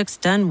projects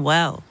done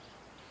well.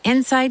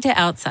 Inside to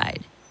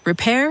outside,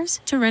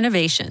 repairs to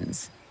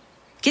renovations.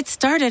 Get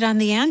started on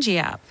the Angie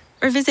app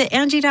or visit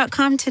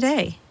Angie.com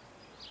today.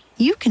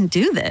 You can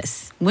do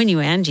this when you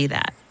Angie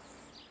that.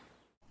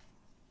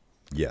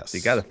 Yes.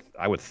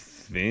 I would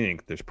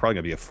think there's probably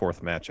going to be a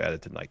fourth match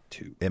added to night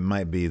 2. It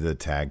might be the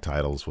tag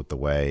titles with the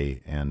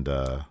Way and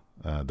the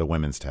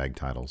women's tag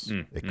titles.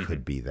 It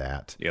could be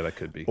that. Yeah, that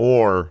could be.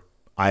 Or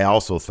I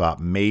also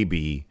thought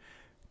maybe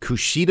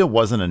Kushida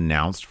wasn't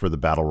announced for the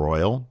Battle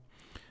Royal,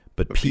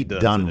 but Pete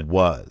Dunne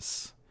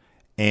was.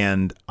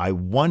 And I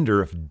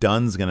wonder if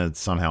Dunne's going to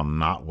somehow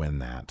not win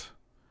that.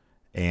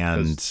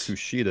 And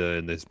Kushida,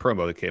 in this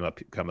promo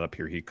that coming up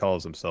here, he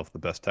calls himself the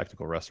best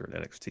technical wrestler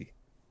in NXT.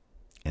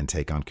 And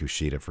take on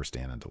Kushida for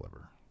Stand and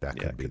Deliver. That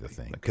could be the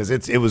thing. Because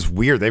it was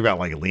weird. They've got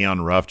like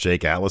Leon Ruff,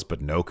 Jake Atlas, but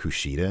no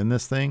Kushida in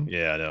this thing.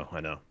 Yeah,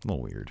 I know. A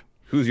little weird.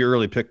 Who's your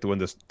early pick to win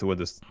this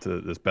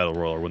battle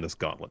royal or win this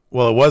gauntlet?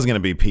 Well, it was going to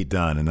be Pete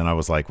Dunne, and then I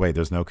was like, wait,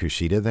 there's no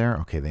Kushida there?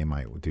 Okay, they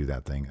might do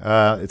that thing.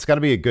 It's got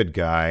to be a good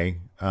guy.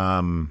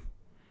 I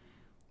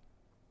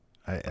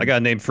got a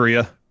name for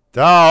you.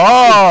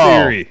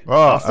 Austin Theory.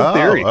 Austin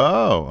Theory.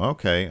 Oh,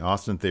 okay.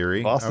 Austin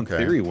Theory. Austin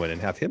Theory win and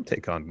have him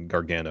take on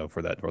Gargano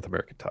for that North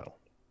American title.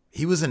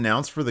 He was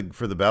announced for the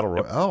battle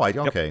royal. Yep. Oh,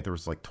 okay. There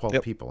was like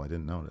 12 people. I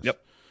didn't notice.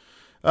 Yep.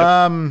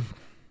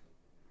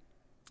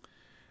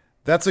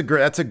 That's a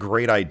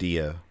great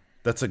idea.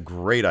 That's a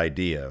great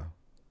idea.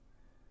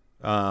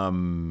 I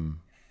mean,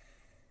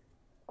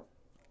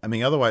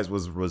 otherwise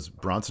was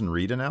Bronson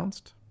Reed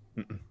announced?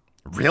 Mm-mm.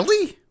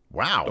 Really?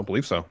 Wow. Don't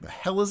believe so. The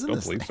hell isn't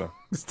this? Don't believe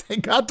so. They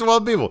got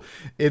 12 people.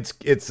 It's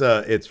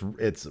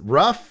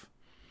Ruff,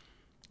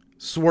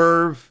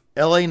 Swerve,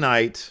 LA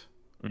Knight.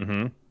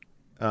 Mm-hmm.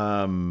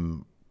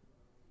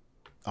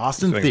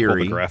 Austin Theory.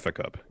 Pull the graphic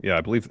up. Yeah,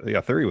 I believe.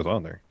 Yeah, Theory was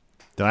on there.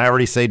 Did I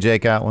already say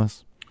Jake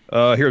Atlas?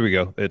 Here we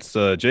go. It's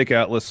Jake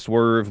Atlas,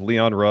 Swerve,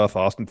 Leon Ruff,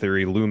 Austin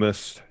Theory,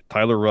 Loomis,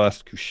 Tyler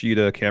Rust,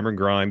 Kushida, Cameron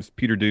Grimes,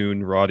 Peter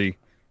Dune, Roddy.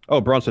 Oh,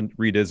 Bronson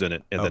Reed is in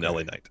it, and then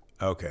LA Knight.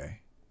 Okay.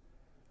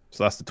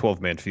 So that's the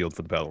 12-man field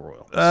for the Battle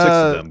Royal. 6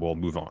 of them will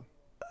move on.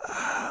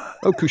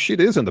 Oh, Kushida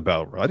is in the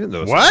Battle Royal. I didn't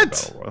know.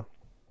 What?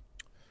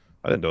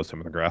 I didn't notice him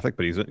in the graphic,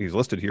 but he's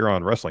listed here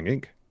on Wrestling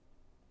Inc.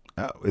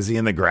 Is he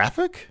in the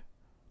graphic?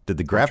 Did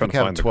the graphic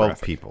have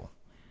 12 people?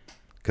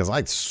 Because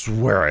I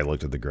swear I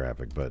looked at the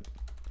graphic, but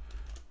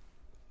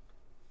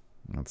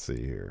let's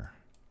see here.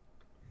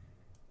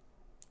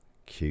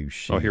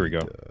 Kushida. Oh, here we go.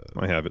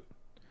 I have it.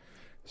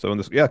 So in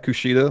this,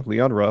 Kushida,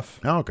 Leon Ruff.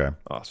 Oh, okay.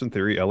 Austin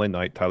Theory, LA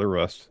Knight, Tyler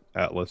Rust,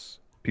 Atlas,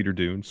 Peter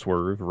Dune,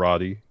 Swerve,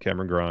 Roddy,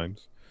 Cameron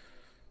Grimes,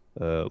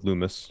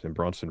 Loomis, and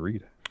Bronson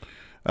Reed.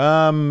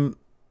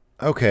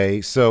 Okay,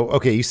 so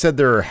you said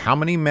there are how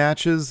many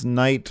matches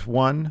night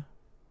 1?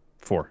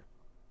 4.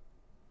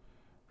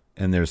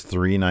 And there's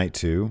 3 night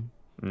 2?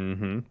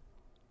 Mm-hmm.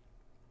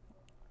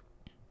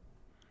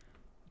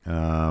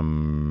 I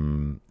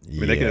mean,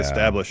 they can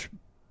establish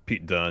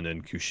Pete Dunne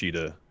and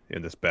Kushida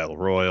in this Battle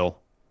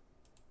Royal.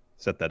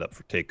 Set that up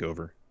for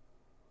TakeOver.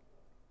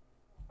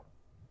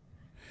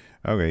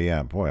 Okay,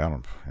 yeah, boy, I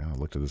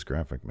looked at this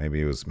graphic. Maybe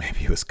it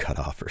was cut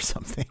off or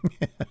something.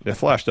 It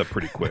flashed up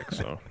pretty quick,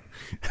 so.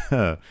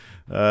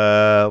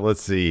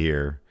 Let's see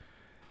here.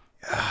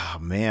 Oh,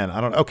 man, I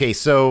don't. Okay,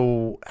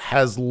 so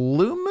has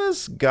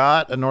Loomis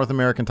got a North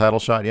American title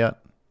shot yet?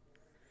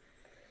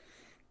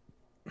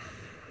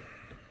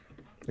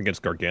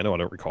 Against Gargano, I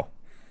don't recall.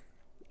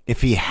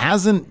 If he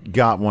hasn't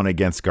got one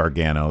against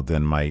Gargano,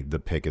 then the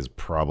pick is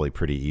probably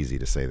pretty easy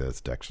to say that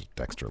it's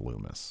Dexter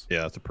Loomis.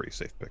 Yeah, that's a pretty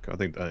safe pick. I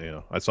think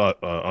I saw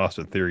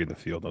Austin Theory in the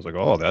field, and I was like,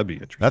 oh, that'd be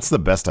interesting. That's the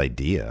best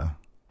idea.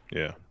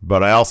 Yeah,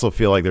 but I also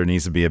feel like there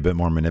needs to be a bit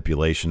more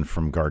manipulation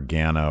from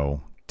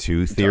Gargano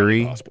to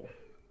Theory.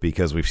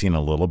 because we've seen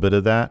a little bit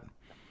of that.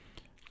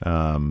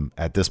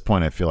 At this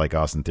point, I feel like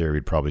Austin Theory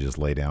would probably just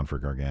lay down for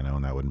Gargano,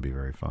 and that wouldn't be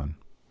very fun.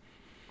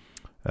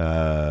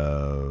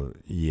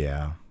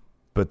 Yeah.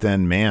 But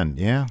then, man,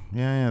 yeah,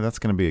 that's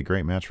going to be a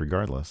great match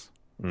regardless.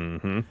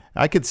 Mm-hmm.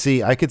 I could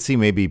see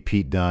maybe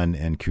Pete Dunne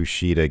and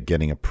Kushida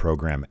getting a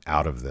program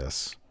out of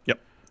this. Yep,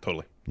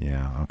 totally.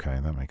 Yeah, okay,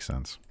 that makes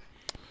sense.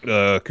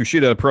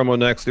 Kushida promo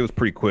next. It was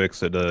pretty quick.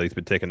 Said he's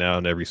been taken out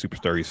in every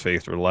superstar he's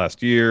faced over the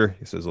last year.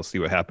 He says, we'll see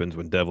what happens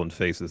when Devlin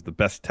faces the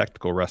best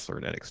technical wrestler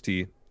in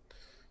NXT.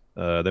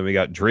 Then we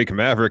got Drake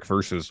Maverick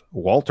versus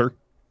Walter.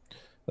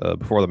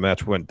 Before the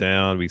match went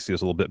down, we see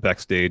us a little bit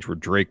backstage where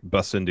Drake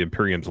busts into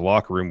Imperium's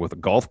locker room with a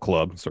golf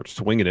club and starts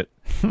swinging it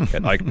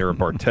at Eichner and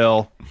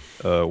Bartel.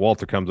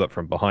 Walter comes up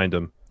from behind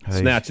him,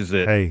 snatches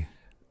it,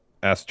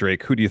 asks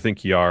Drake, who do you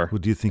think you are? Who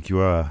do you think you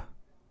are?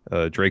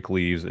 Drake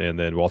leaves, and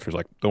then Walter's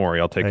like, don't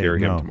worry, I'll take care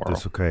of him tomorrow.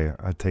 That's okay.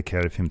 I'll take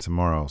care of him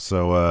tomorrow.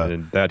 So,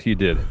 and that he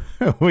did.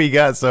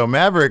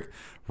 Maverick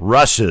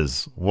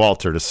rushes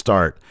Walter to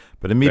start,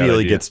 but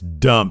immediately gets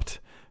dumped.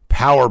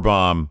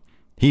 Powerbomb.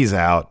 He's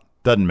out.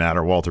 Doesn't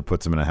matter. Walter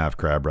puts him in a half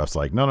crab. Ref's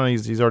like, no,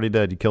 he's already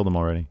dead. You killed him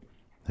already.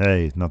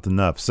 Hey, nothing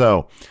enough.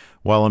 So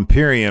while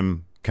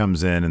Imperium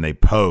comes in and they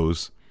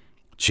pose,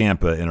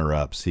 Ciampa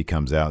interrupts. He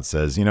comes out and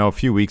says, a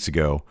few weeks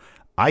ago,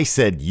 I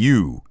said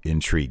you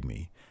intrigue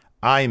me.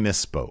 I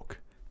misspoke.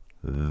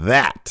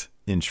 That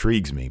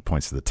intrigues me.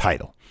 Points to the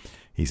title.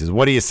 He says,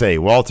 what do you say?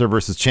 Walter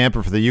versus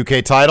Ciampa for the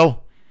UK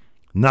title?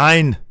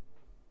 9?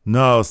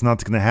 No, it's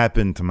not going to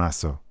happen,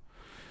 Tommaso.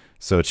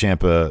 So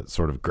Ciampa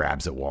sort of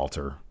grabs at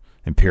Walter.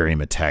 Imperium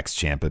attacks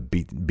Ciampa,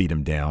 beat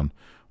him down.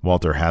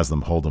 Walter has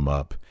them hold him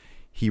up.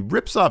 He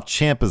rips off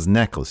Ciampa's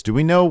necklace. Do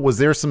we know, was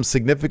there some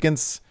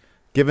significance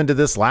given to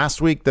this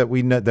last week that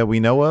we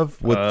know of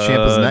with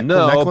Ciampa's necklace?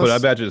 No, but I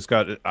imagine it's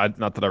got,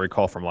 not that I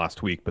recall from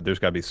last week, but there's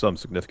got to be some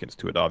significance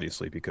to it,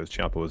 obviously, because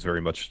Ciampa was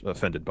very much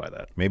offended by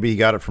that. Maybe he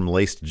got it from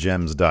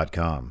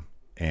lacedgems.com,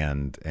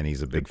 and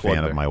he's a big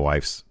fan of my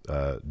wife's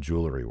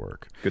jewelry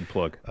work. Good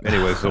plug.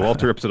 Anyway, so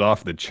Walter rips it off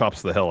and then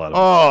chops the hell out of him.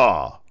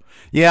 Oh,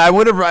 yeah,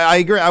 I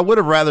agree. I would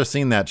have rather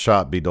seen that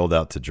chop be doled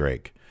out to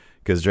Drake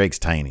because Drake's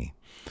tiny.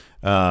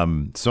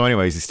 So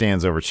anyways, he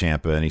stands over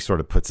Ciampa and he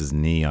sort of puts his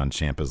knee on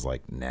Ciampa's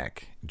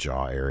neck,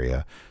 jaw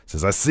area.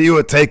 Says, I see you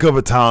at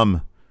TakeOver,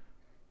 Tom.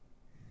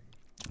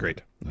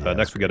 Great.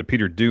 Next we got a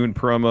Peter Dunne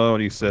promo,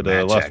 and he said,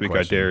 last week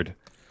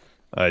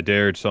I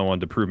dared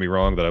someone to prove me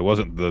wrong that I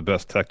wasn't the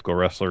best technical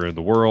wrestler in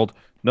the world.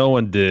 No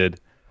one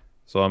did.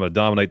 So I'm going to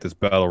dominate this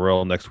battle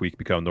royal next week,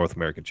 become North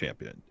American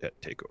champion at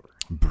TakeOver.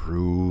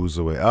 Bruise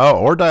away. Oh,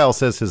 Ordile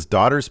says his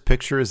daughter's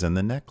picture is in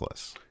the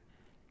necklace.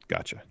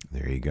 Gotcha.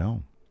 There you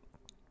go.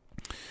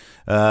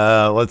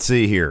 Let's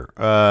see here.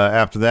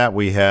 After that,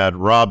 we had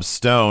Robert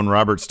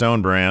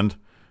Stonebrand,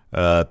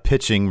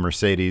 pitching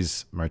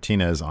Mercedes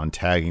Martinez on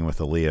tagging with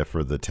Aaliyah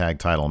for the tag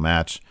title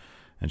match.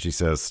 And she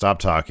says, stop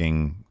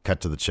talking,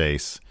 cut to the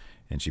chase.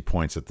 And she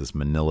points at this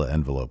manila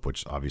envelope,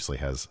 which obviously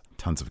has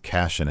tons of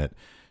cash in it.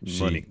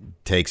 She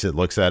takes it,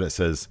 looks at it,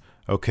 says,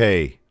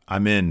 okay,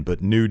 I'm in,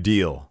 but new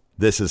deal.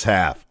 This is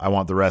half. I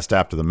want the rest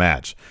after the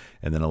match.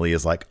 And then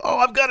Aaliyah's like, oh,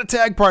 I've got a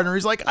tag partner.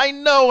 He's like, I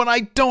know, and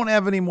I don't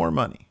have any more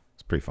money.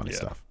 It's pretty funny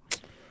stuff.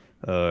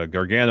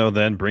 Gargano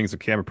then brings a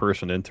camera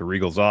person into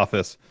Regal's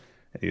office.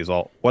 He's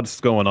all, what's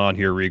going on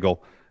here,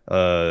 Regal?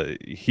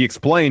 He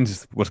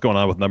explains what's going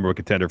on with number one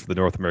contender for the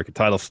North American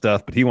title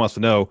stuff, but he wants to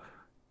know,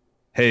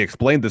 hey,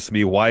 explain this to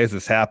me. Why is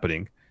this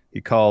happening?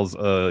 He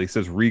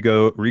says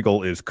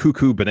Regal is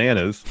cuckoo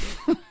bananas.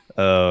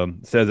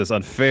 Says it's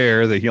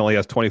unfair that he only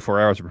has 24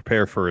 hours to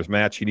prepare for his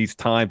match. He needs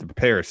time to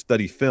prepare,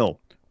 study film,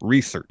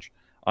 research.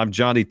 I'm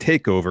Johnny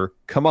Takeover.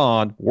 Come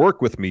on,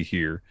 work with me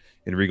here.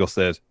 And Regal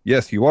says,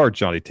 yes, you are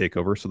Johnny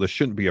Takeover, so there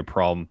shouldn't be a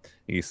problem.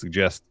 And he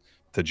suggests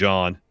to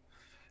John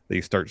that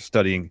he start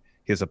studying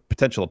his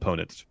potential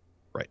opponents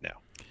right now.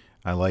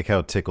 I like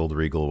how tickled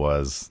Regal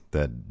was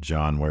that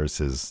John wears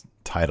his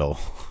title.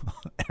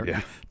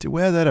 To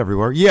wear that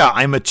everywhere. Yeah,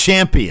 I'm a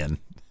champion.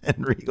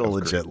 And Regal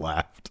legit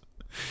laughed.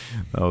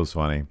 That was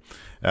funny.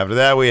 After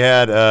that, we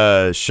had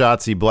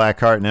Shotzi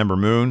Blackheart and Ember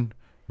Moon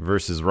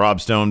versus Rob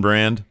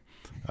Stonebrand.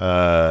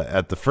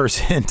 At the first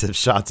hint of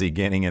Shotzi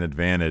gaining an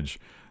advantage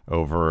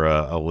over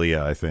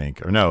Aaliyah, I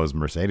think. Or no, it was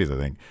Mercedes, I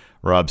think.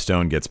 Rob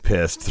Stone gets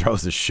pissed,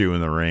 throws his shoe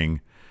in the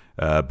ring.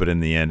 But in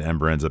the end,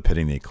 Ember ends up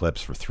hitting the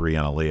Eclipse for 3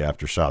 on Aaliyah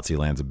after Shotzi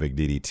lands a big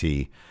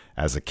DDT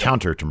as a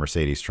counter to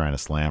Mercedes trying to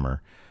slam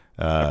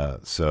her.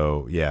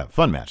 So, yeah,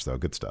 fun match, though.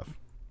 Good stuff.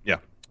 Yeah.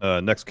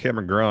 Next,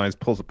 Cameron Grimes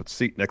pulls up a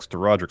seat next to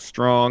Roderick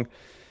Strong.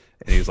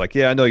 And he's like,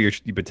 yeah, I know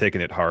you've been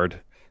taking it hard.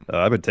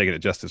 I've been taking it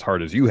just as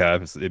hard as you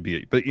have. It'd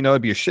be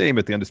a shame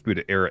if the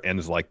Undisputed Era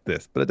ends like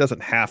this. But it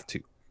doesn't have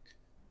to.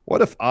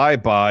 What if I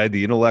buy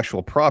the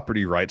intellectual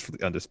property rights for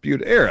the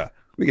Undisputed Era?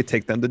 We could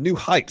take them to new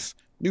heights.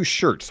 New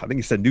shirts. I think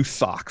he said new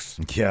socks.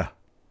 Yeah.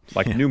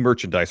 New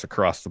merchandise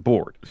across the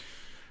board.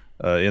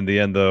 In the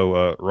end,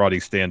 though, Roddy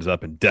stands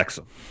up and decks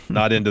him.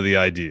 Not into the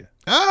idea.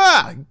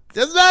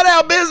 That's not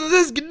how business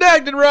is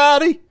conducted,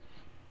 Roddy.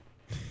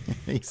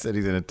 He said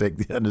he's going to take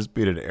the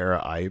Undisputed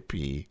Era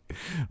IP.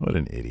 What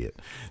an idiot.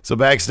 So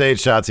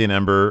backstage, Shotzi and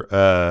Ember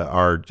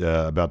are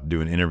about to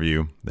do an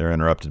interview. They're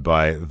interrupted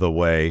by The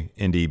Way.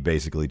 Indy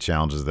basically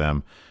challenges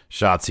them.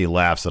 Shotzi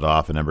laughs it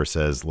off, and Ember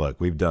says, look,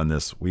 we've done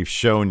this. We've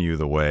shown you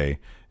the way.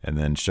 And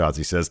then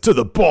Shotzi says, to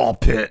the ball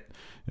pit.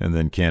 And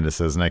then Candice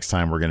says, next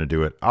time we're going to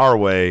do it our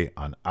way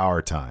on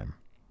our time.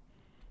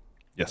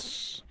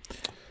 Yes.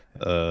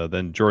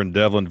 Then Jordan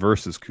Devlin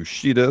versus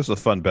Kushida. It's a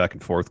fun back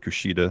and forth.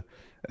 Kushida,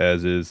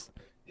 as is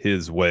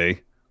his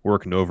way,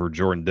 working over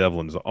Jordan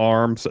Devlin's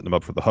arm, setting him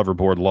up for the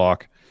hoverboard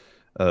lock.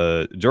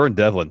 Jordan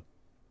Devlin,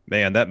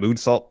 man, that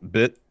moonsault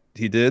bit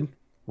he did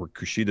where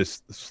Kushida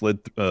slid,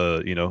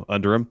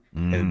 under him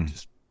and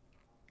just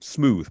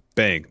smooth,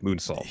 bang,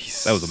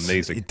 moonsault. That was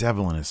amazing.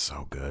 Devlin is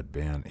so good,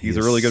 man. He's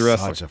a really good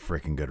wrestler. Such a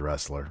freaking good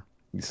wrestler.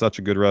 He's such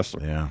a good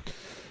wrestler. Yeah.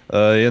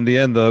 In the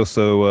end, though,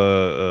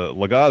 so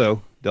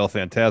Legado del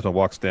Fantasma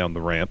walks down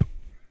the ramp.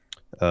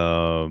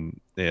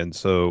 And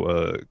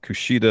so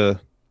Kushida...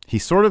 He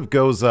sort of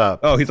goes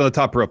up. Oh, he's on the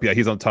top rope. Yeah,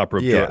 he's on the top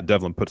rope. Yeah.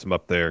 Devlin puts him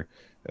up there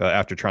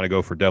after trying to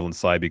go for Devlin's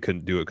side. He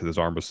couldn't do it because his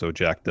arm was so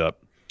jacked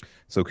up.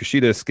 So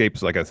Kushida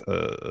escapes like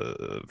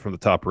from the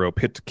top rope,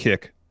 hits a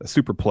kick, a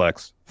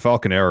superplex,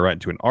 Falcon Arrow right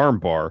into an arm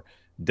bar.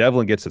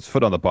 Devlin gets his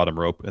foot on the bottom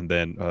rope, and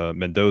then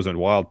Mendoza and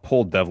Wilde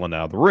pull Devlin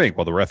out of the ring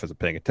while the ref isn't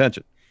paying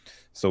attention.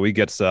 So he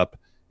gets up,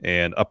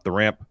 and up the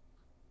ramp,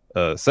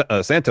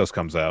 Santos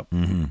comes out.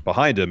 Mm-hmm.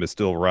 Behind him is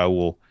still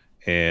Raul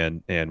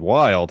and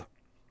Wilde.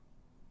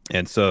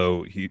 And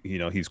so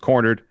he's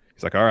cornered.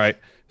 He's like, all right.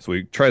 So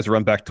he tries to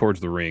run back towards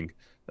the ring.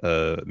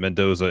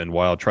 Mendoza and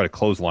Wilde try to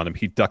clothesline him.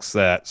 He ducks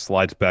that,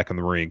 slides back in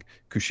the ring.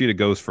 Kushida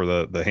goes for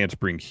the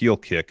handspring heel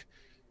kick.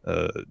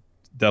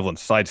 Devlin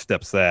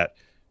sidesteps that.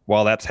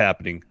 While that's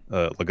happening,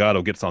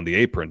 Legado gets on the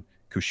apron.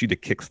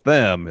 Kushida kicks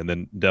them, and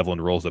then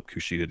Devlin rolls up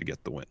Kushida to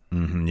get the win.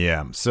 Mm-hmm,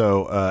 yeah.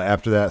 So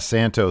after that,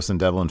 Santos and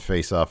Devlin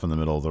face off in the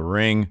middle of the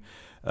ring.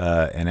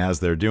 And as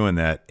they're doing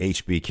that,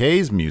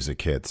 HBK's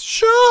music hits.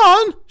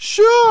 Sean!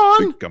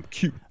 Think I'm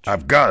cute.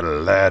 I've got a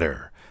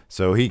ladder.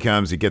 So he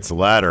comes, he gets the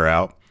ladder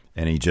out,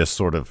 and he just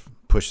sort of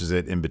pushes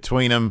it in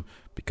between them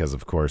because,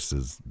 of course,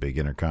 his big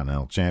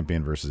Intercontinental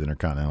Champion versus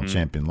Intercontinental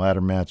Champion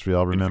ladder match, we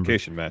all remember.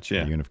 Unification match,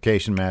 yeah.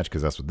 Unification match,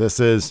 because that's what this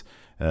is.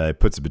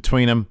 It puts it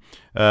between them.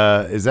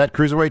 Is that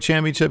Cruiserweight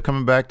Championship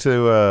coming back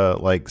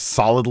to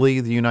solidly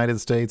the United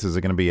States? Is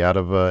it going to be out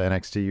of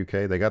NXT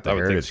UK? They got the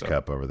Heritage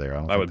Cup over there.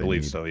 I would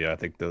believe so. Yeah, I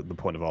think the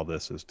point of all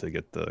this is to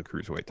get the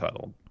Cruiserweight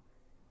title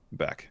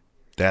back.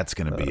 That's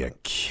going to be a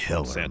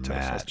killer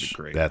match.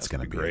 That's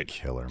going to be a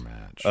killer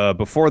match.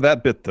 Before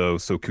that bit, though,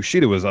 so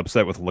Kushida was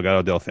upset with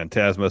Legado del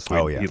Fantasma.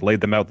 So he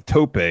laid them out with the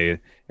tope, and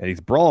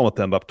he's brawling with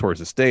them up towards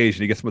the stage.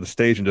 And he gets them to the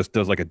stage and just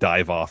does like a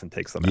dive off and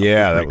takes them out.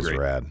 Yeah, that was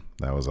rad.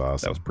 That was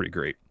awesome. That was pretty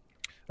great.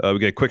 We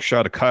get a quick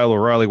shot of Kyle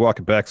O'Reilly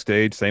walking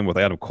backstage. Same with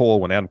Adam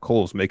Cole. When Adam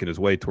Cole is making his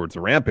way towards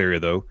the ramp area,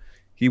 though,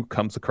 he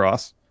comes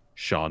across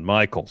Shawn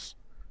Michaels.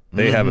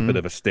 They have a bit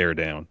of a stare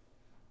down.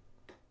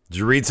 Did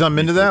you read something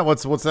into that?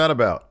 What's that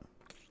about?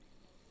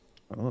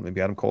 Well,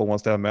 maybe Adam Cole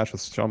wants to have a match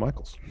with Shawn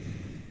Michaels.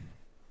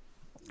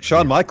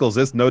 Shawn Michaels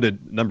is noted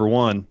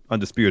 #1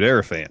 Undisputed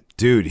Era fan.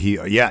 Dude,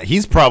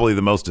 he's probably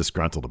the most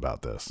disgruntled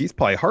about this. He's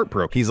probably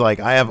heartbroken. He's like,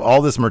 I have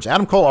all this merch.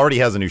 Adam Cole already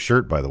has a new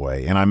shirt, by the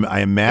way, and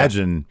I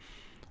imagine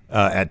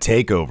at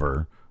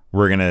Takeover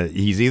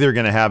he's either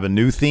gonna have a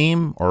new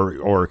theme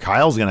or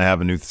Kyle's gonna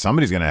have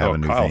somebody's gonna have a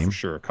new Kyle theme. For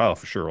sure. Kyle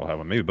for sure will have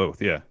one. Maybe both.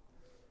 Yeah.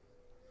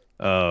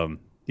 Shawn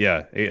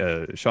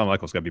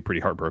Michaels got to be pretty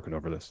heartbroken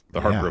over this.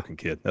 The heartbroken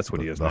kid. That's what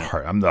he is now.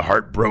 I'm the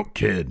heartbroken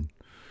kid.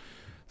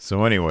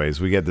 So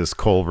anyways, we get this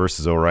Cole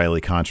versus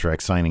O'Reilly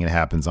contract signing. It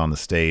happens on the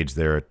stage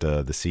there at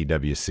the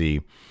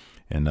CWC.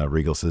 And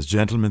Regal says,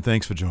 gentlemen,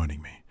 thanks for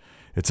joining me.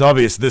 It's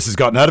obvious this has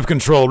gotten out of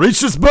control.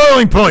 Reached its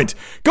boiling point.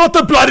 Got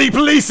the bloody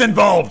police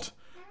involved.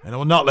 And I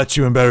will not let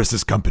you embarrass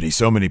this company.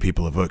 So many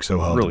people have worked so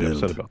hard to build.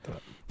 Really upset about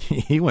that.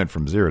 He went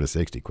from 0 to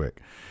 60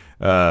 quick.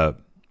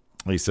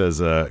 He says,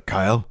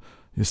 Kyle,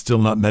 you're still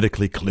not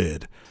medically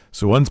cleared.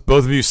 So once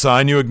both of you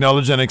sign, you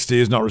acknowledge NXT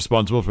is not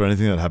responsible for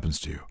anything that happens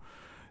to you.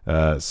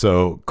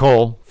 So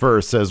Cole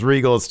first says,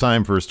 Regal, it's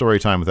time for story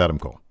time with Adam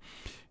Cole.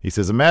 He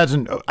says,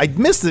 imagine, I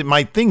missed it,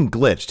 my thing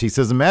glitched. He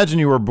says, imagine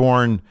you were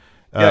born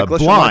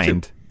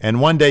blind,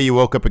 and one day you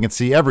woke up and can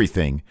see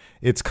everything.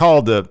 It's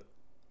called an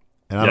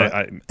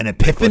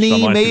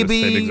epiphany,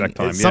 maybe?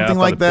 Something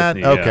like that?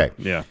 Okay.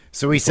 Yeah.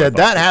 So he said,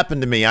 that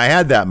happened to me. I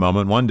had that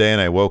moment one day, and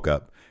I woke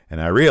up. And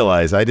I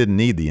realized I didn't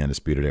need the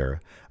Undisputed Era.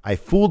 I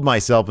fooled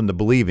myself into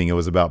believing it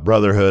was about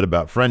brotherhood,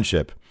 about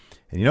friendship.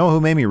 And you know who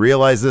made me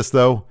realize this,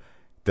 though?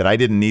 That I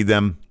didn't need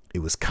them? It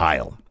was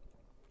Kyle.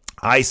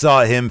 I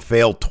saw him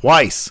fail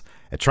twice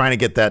at trying to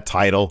get that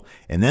title.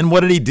 And then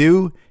what did he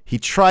do? He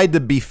tried to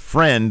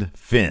befriend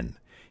Finn.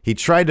 He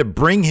tried to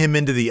bring him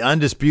into the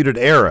Undisputed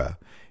Era.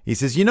 He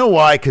says, you know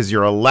why? Because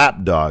you're a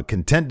lapdog,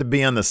 content to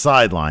be on the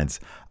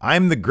sidelines.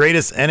 I'm the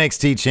greatest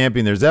NXT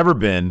champion there's ever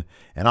been,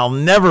 and I'll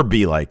never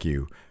be like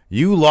you.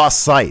 You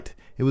lost sight.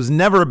 It was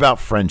never about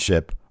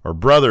friendship or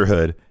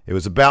brotherhood. It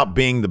was about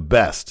being the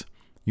best.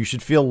 You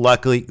should feel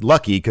lucky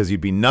because you'd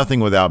be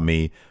nothing without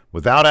me.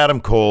 Without Adam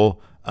Cole,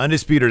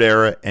 Undisputed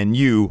Era, and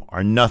you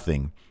are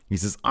nothing. He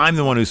says, I'm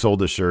the one who sold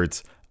the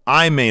shirts.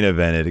 I main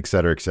evented, et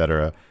cetera, et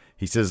cetera.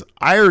 He says,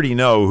 I already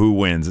know who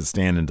wins at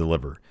Stand and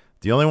Deliver.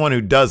 The only one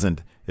who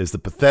doesn't is the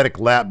pathetic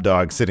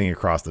lapdog sitting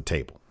across the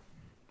table.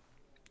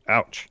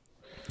 Ouch.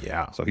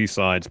 Yeah. So he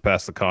signs,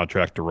 pass the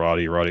contract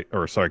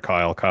to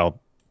Kyle. Kyle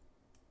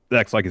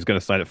acts like he's going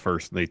to sign it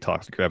first, and then he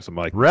talks and grabs the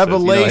mic.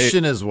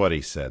 Revelation is what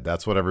he said.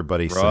 That's what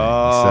everybody's saying.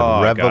 He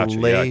said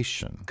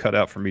revelation. Gotcha. Yeah, cut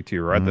out for me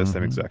too, right at the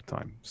same exact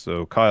time.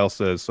 So Kyle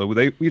says,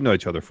 we've known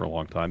each other for a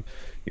long time.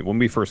 When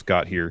we first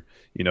got here,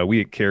 we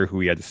didn't care who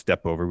we had to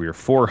step over. We were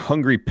 4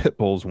 hungry pit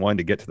bulls wanting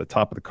to get to the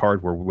top of the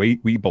card where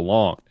we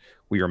belonged.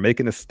 We were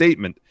making a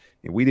statement,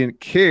 and we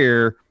didn't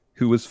care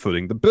who was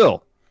footing the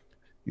bill.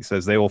 He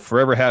says they will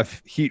forever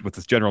have heat with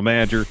this general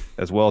manager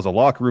as well as a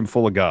locker room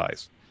full of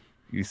guys.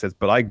 He says,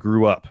 but I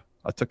grew up.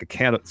 I took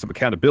some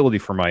accountability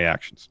for my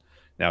actions.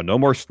 Now, no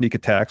more sneak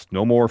attacks,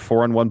 no more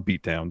 4-on-1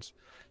 beatdowns.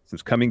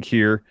 Since coming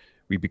here,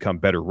 we've become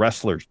better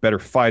wrestlers, better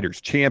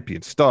fighters,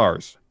 champions,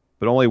 stars.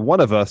 But only one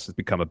of us has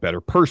become a better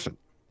person.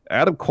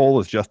 Adam Cole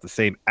is just the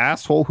same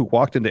asshole who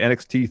walked into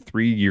NXT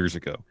 3 years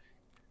ago.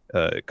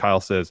 Kyle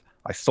says,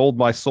 I sold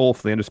my soul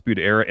for the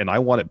Undisputed Era, and I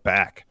want it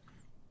back.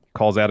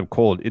 Calls Adam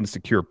Cole an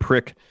insecure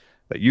prick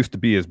that used to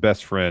be his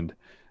best friend.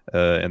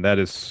 And that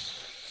is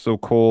so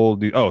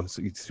cold. We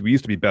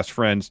used to be best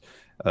friends,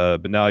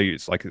 but now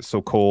it's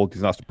so cold.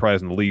 He's not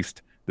surprised in the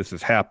least. This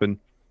has happened,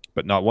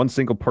 but not one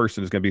single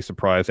person is going to be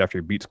surprised after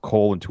he beats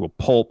Cole into a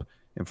pulp.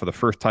 And for the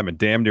first time in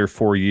damn near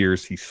 4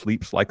 years, he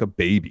sleeps like a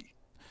baby.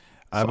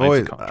 I've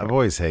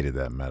always hated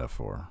that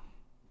metaphor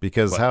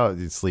because how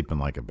is sleeping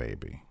like a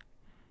baby?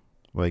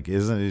 Like,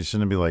 shouldn't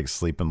it be like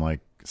sleeping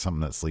like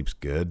something that sleeps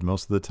good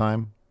most of the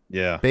time?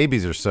 Yeah.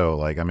 Babies are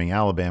so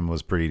Alabama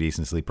was pretty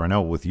decent sleeper. I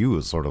know with you it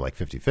was sort of like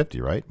 50-50,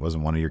 right?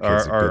 Wasn't one of your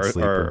kids a good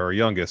sleeper? Our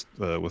youngest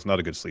was not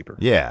a good sleeper.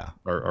 Yeah.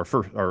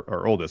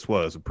 Our oldest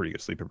was a pretty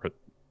good sleeper, but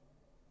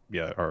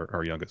yeah,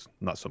 our youngest,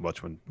 not so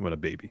much when a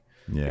baby.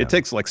 Yeah. It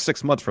takes like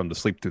 6 months for him to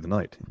sleep through the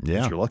night.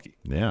 Yeah. If you're lucky.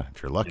 Yeah,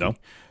 if you're lucky.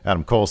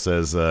 Adam Cole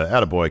says,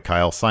 attaboy,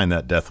 Kyle, sign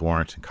that death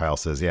warrant. And Kyle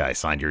says, yeah, I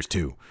signed yours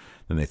too.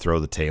 Then they throw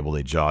the table,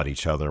 they jaw at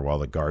each other while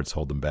the guards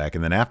hold them back.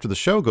 And then after the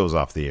show goes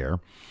off the air,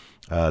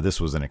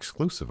 this was an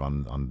exclusive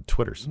on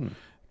Twitter's.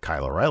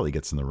 Kyle O'Reilly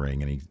gets in the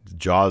ring and he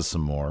jaws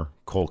some more.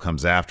 Cole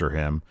comes after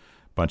him.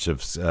 A bunch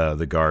of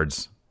the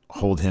guards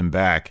hold him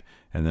back,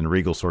 and then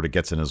Regal sort of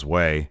gets in his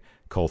way.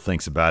 Cole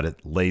thinks about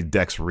it,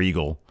 decks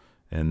Regal,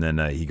 and then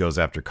he goes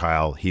after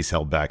Kyle. He's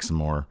held back some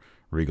more.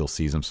 Regal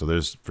sees him, so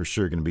there's for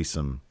sure going to be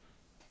some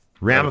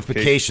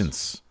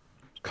ramifications.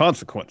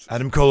 Consequences.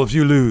 Adam Cole, if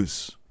you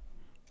lose,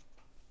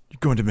 you're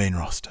going to main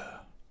roster.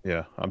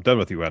 Yeah, I'm done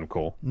with you, Adam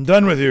Cole. I'm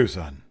done with you,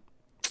 son.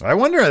 I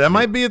wonder, that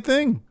might be a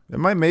thing.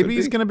 Maybe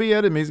he's going to be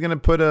at him. He's going to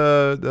put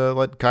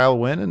let Kyle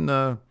win,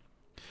 and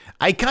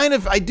I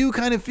do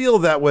kind of feel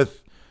that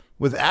with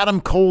Adam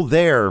Cole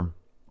there,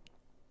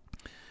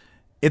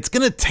 it's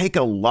going to take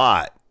a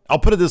lot. I'll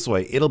put it this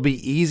way: it'll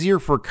be easier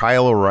for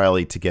Kyle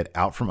O'Reilly to get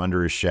out from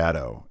under his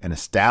shadow and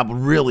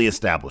really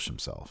establish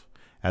himself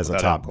as a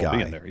top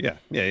guy.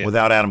 Yeah.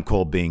 Without Adam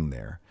Cole being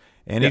there,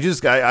 and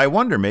I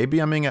wonder,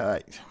 maybe. I mean,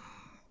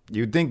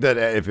 you'd think that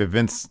if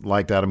Vince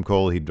liked Adam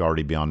Cole, he'd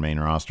already be on main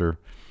roster.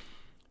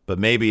 But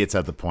maybe it's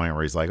at the point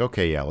where he's like,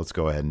 okay, yeah, let's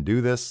go ahead and do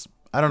this.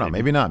 I don't know.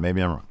 Maybe not.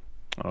 Maybe I'm wrong.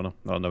 I don't know.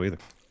 I don't know either.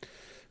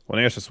 Want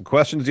to answer some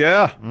questions?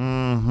 Yeah.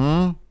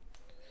 Mm-hmm.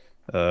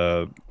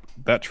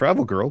 That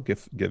travel girl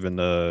given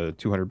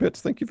 200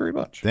 bits. Thank you very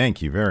much.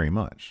 Thank you very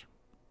much.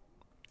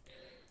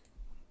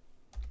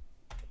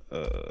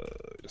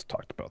 Just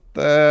talked about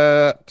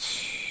that.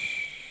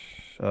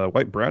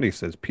 White Brownie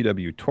says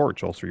PW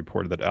Torch also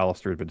reported that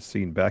Alistair had been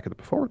seen back at the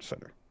Performance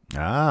Center.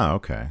 Ah,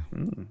 okay.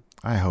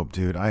 I hope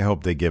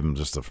they give him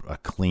just a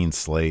clean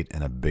slate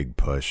and a big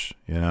push,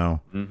 you know?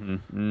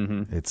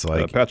 It's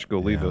like... Patrick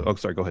Oliva... Yeah. Oh,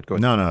 sorry, go ahead.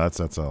 No,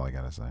 that's all I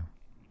got to say.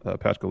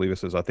 Patrick Oliva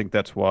says, I think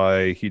that's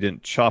why he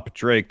didn't chop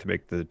Drake to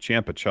make the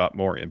Ciampa chop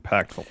more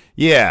impactful.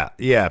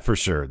 Yeah, for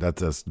sure. But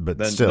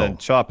still... Then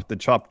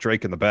chop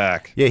Drake in the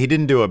back. Yeah, he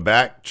didn't do a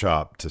back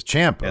chop to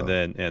Ciampa. And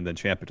then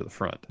Ciampa to the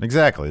front.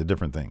 Exactly, the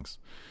different things.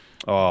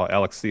 Oh,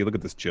 Alex C., look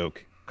at this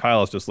joke.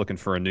 Kyle is just looking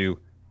for a new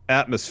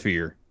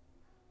atmosphere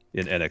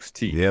in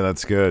NXT. Yeah,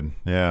 that's good.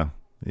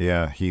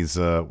 Yeah, he's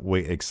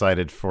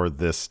excited for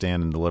this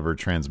Stand and Deliver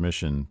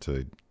transmission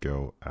to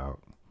go out.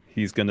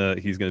 He's gonna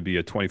be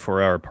a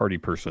 24-hour party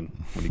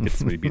person when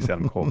he beats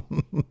Adam Cole.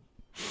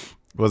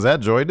 Was that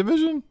Joy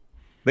Division?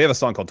 They have a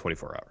song called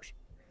 24 Hours.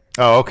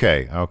 Oh,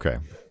 okay.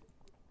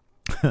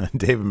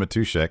 David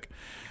Matuszek,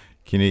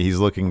 he's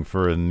looking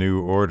for a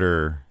new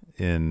order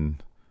in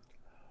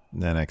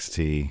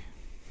NXT.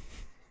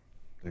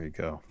 There you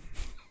go.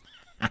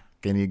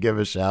 Can you give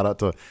a shout out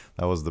to...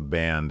 That was the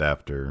band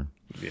after...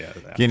 Yeah.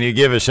 Can you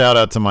give a shout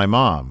out to my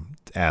mom?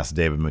 Asked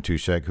David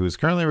Matuszek, who is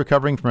currently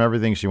recovering from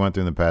everything she went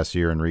through in the past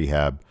year in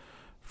rehab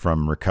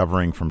from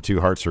recovering from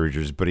 2 heart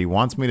surgeries, but he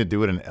wants me to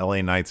do it in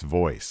LA Knight's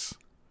voice.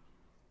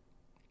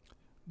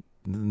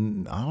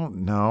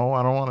 don't know.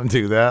 I don't want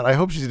to do that. I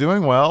hope she's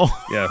doing well.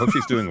 Yeah, I hope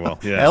she's doing well.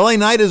 Yeah. LA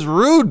Knight is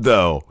rude,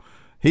 though.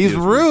 He's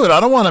rude. I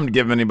don't want him to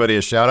give anybody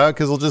a shout out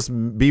because he'll just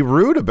be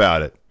rude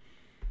about it.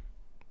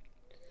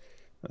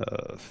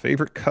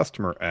 Favorite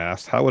customer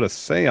asked, how would a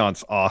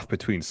seance off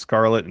between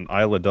Scarlett and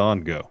Isla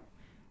Dawn go?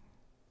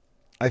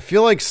 I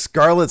feel like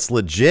Scarlett's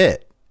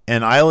legit.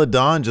 And Isla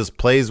Dawn just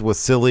plays with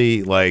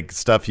silly like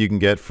stuff you can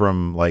get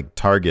from like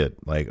Target,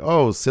 like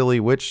silly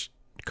witch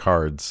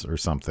cards or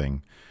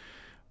something.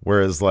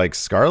 Whereas like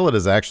Scarlett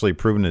has actually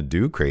proven to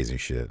do crazy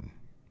shit.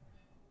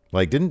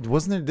 Like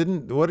what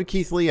did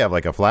Keith Lee have,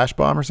 like a flash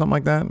bomb or something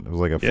like that? It was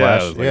like a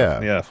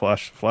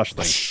flash, flash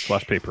thing,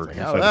 flash paper.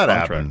 How that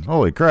happened?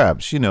 Holy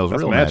crap, she knows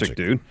real magic,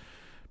 dude.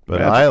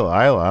 But Isla,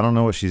 I don't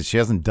know what she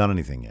hasn't done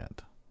anything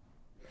yet.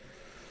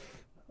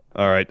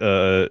 All right,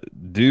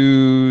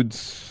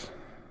 dudes.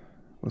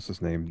 What's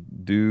his name?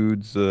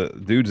 Dudes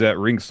at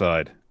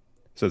Ringside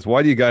says,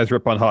 "Why do you guys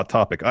rip on Hot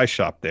Topic? I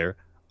shop there.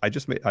 I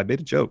made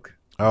a joke."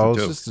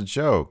 It's just a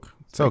joke.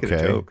 It's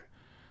okay.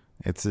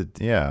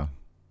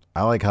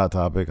 I like Hot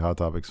Topic. Hot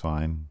Topic's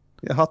fine.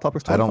 Yeah, Hot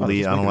Topic's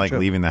totally fine. I don't like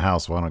leaving the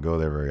house. So I don't go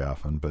there very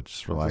often. But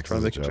just relax.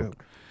 Trying to make a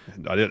joke.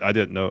 I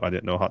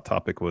didn't know Hot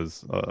Topic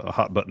was a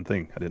hot button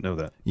thing. I didn't know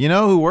that. You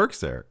know who works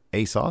there?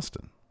 Ace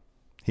Austin.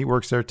 He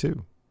works there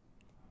too.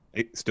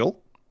 Still?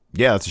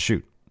 Yeah, it's a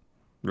shoot.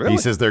 Really? He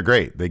says they're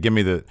great. They give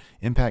me the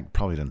Impact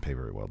probably doesn't pay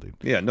very well, dude.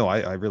 Yeah, no,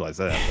 I realize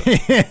that.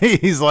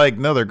 He's like,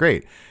 no, they're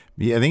great.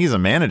 I think he's a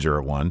manager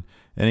at one,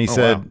 and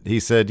he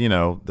said, you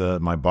know,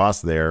 my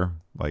boss there,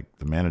 like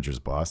the manager's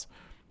boss,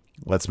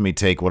 lets me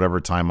take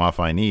whatever time off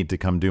I need to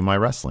come do my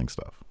wrestling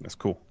stuff. That's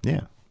cool.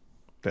 Yeah,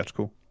 that's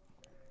cool.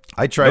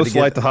 I tried to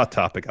get the Hot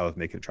Topic. I was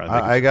trying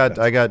to make it.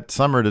 I got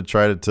Summer to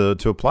try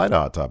to apply to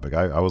Hot Topic.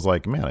 I was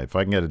like, man, if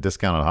I can get a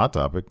discount on Hot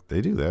Topic,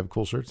 they have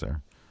cool shirts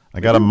there. I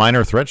got a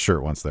Minor Threat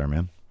shirt once there,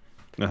 man.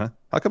 Uh-huh.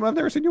 How come I've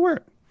never seen you wear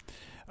it?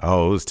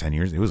 Oh, it was 10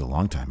 years. It was a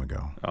long time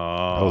ago.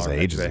 Oh, that was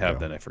ages ago. Have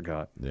then I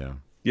forgot. Yeah.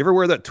 You ever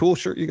wear that Tool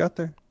shirt you got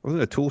there? Wasn't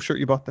it a Tool shirt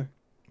you bought there?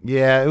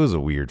 Yeah, it was a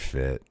weird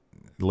fit.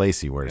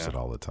 Lacey wears it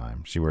all the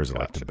time. She wears it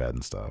like to bed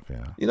and stuff.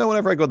 Yeah. You know,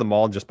 whenever I go to the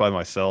mall just by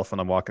myself and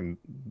I'm walking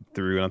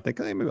through and I'm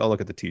thinking, hey, maybe I'll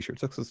look at the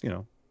T-shirts. Because, you know,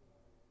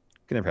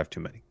 you can never have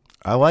too many.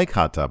 I like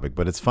Hot Topic,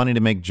 but it's funny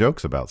to make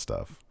jokes about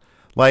stuff.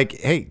 Like,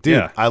 hey,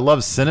 dude, I love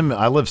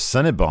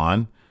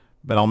Cinnabon.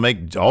 But I'll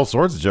make all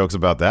sorts of jokes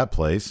about that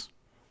place.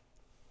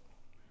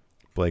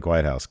 Blake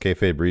Whitehouse.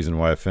 Kayfabe reason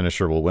why a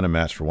finisher will win a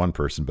match for one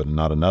person, but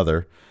not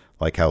another.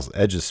 Like how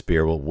Edge's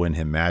spear will win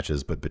him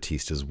matches, but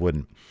Batista's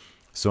wouldn't.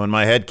 So in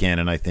my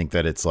headcanon, I think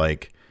that it's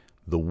like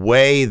the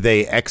way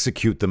they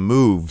execute the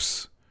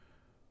moves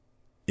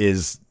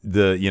is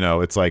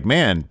it's like,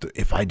 man,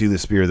 if I do the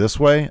spear this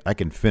way, I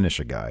can finish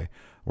a guy.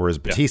 Whereas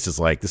Batista's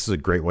like, this is a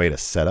great way to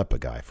set up a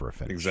guy for a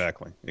finish.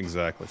 Exactly.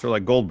 So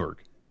like Goldberg.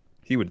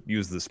 He would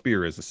use the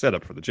spear as a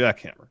setup for the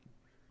jackhammer.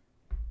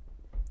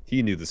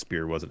 He knew the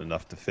spear wasn't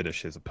enough to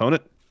finish his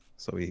opponent,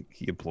 so he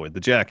employed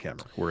the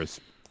jackhammer. Whereas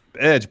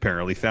Edge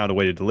apparently found a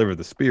way to deliver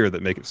the spear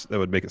that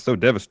would make it so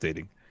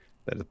devastating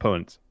that his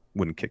opponents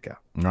wouldn't kick out.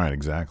 Right,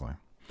 exactly.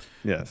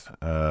 Yes.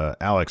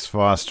 Alex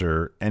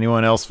Foster.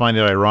 Anyone else find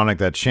it ironic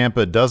that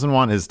Ciampa doesn't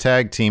want his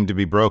tag team to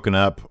be broken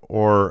up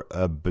or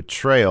a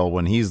betrayal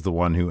when he's the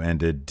one who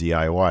ended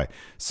DIY?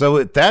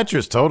 So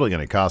Thatcher's totally going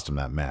to cost him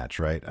that match,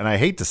 right? And I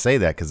hate to say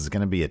that because it's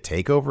going to be a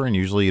takeover, and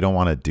usually you don't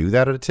want to do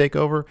that at a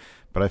takeover.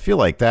 But I feel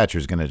like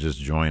Thatcher's going to just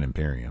join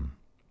Imperium.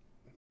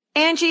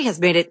 Angie has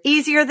made it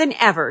easier than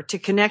ever to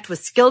connect with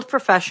skilled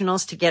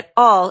professionals to get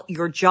all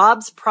your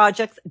jobs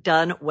projects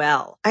done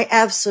well. I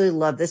absolutely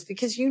love this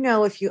because,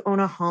 if you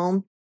own a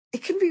home,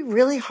 it can be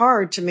really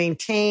hard to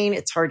maintain.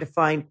 It's hard to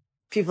find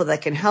people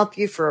that can help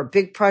you for a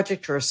big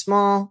project or a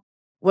small.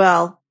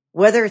 Well,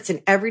 whether it's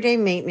in everyday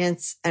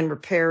maintenance and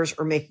repairs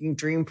or making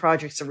dream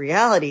projects a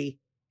reality,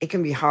 it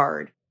can be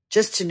hard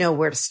just to know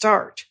where to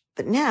start.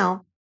 But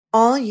now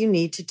all you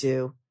need to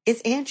do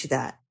is Angie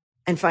that.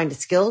 And find a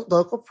skilled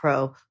local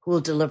pro who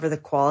will deliver the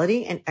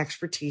quality and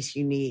expertise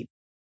you need.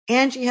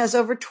 Angie has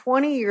over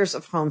 20 years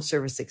of home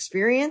service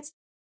experience,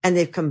 and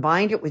they've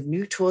combined it with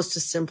new tools to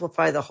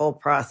simplify the whole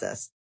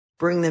process.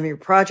 Bring them your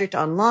project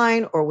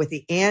online or with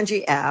the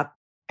Angie app,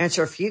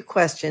 answer a few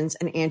questions,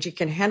 and Angie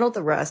can handle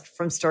the rest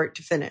from start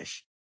to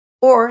finish.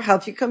 Or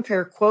help you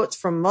compare quotes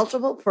from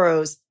multiple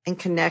pros and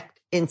connect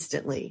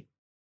instantly.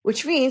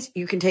 Which means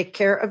you can take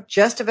care of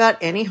just about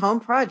any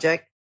home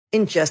project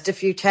in just a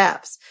few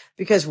taps.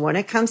 Because when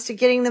it comes to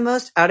getting the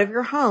most out of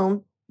your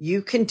home,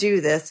 you can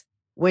do this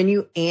when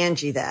you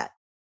Angie that.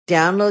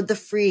 Download the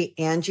free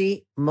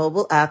Angie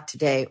mobile app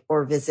today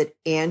or visit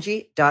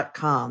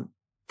Angie.com.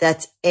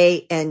 That's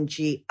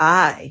ANGI.com.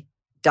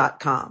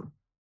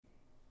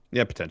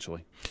 Yeah,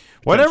 potentially.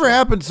 Whatever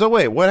happened? So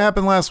wait, what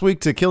happened last week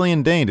to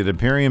Killian Dane? Did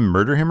Imperium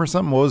murder him or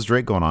something? What was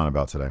Drake going on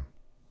about today?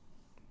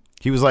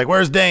 He was like,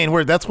 "Where's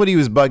Dane?" That's what he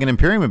was bugging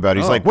Imperium about.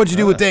 He's like, "What'd you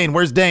do with Dane?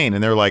 Where's Dane?"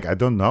 And they're like, "I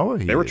don't know."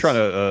 They were trying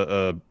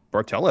to.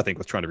 Bartella, I think,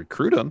 was trying to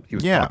recruit him. He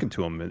was talking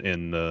to him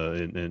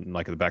in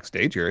like the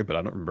backstage area, but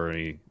I don't remember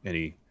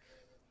any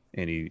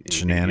any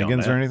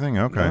shenanigans or anything.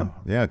 Okay, no.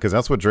 Yeah, because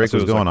that's what Drake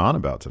was going on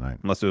about tonight.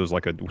 Unless it was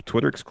like a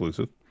Twitter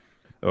exclusive.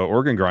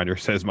 Organ Grinder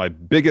says, my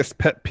biggest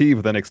pet peeve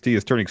with NXT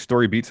is turning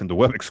story beats into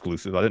web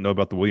exclusive. I didn't know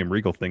about the William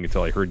Regal thing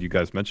until I heard you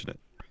guys mention it.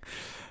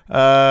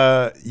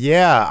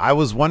 Yeah, I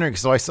was wondering.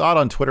 So I saw it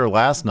on Twitter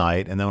last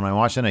night, and then when I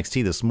watched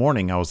NXT this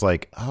morning, I was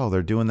like, oh,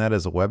 they're doing that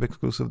as a web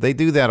exclusive. They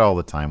do that all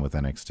the time with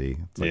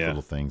NXT. It's like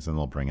little things, and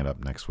they'll bring it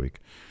up next week.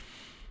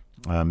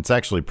 It's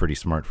actually pretty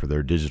smart for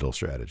their digital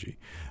strategy.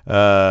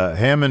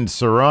 Hammond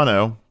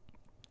Serrano.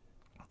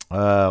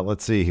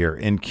 Let's see here.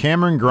 In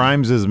Cameron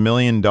Grimes' $1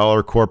 million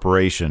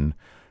corporation,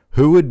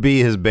 who would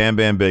be his Bam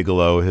Bam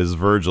Bigelow, his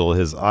Virgil,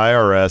 his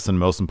IRS, and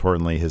most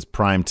importantly, his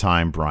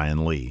primetime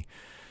Brian Lee?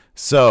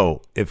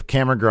 So if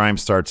Cameron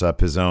Grimes starts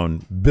up his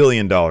own $1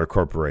 billion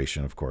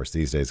corporation, of course,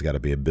 these days got to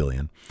be $1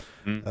 billion,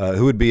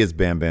 who would be his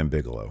Bam Bam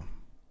Bigelow?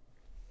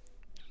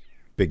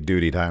 Big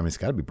duty time. It's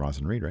got to be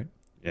Bronson Reed, right?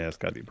 Yeah, it's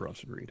got to be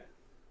Bronson Reed.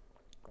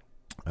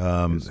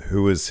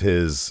 Who is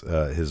his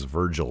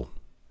Virgil?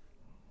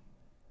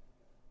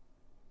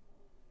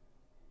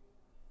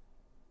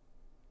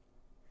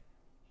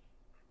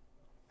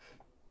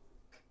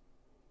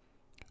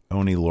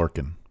 Oni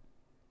Lorcan.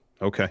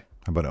 Okay.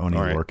 How about Oni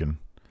Lorcan?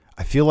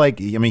 I feel like,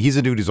 I mean, he's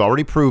a dude who's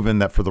already proven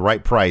that for the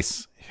right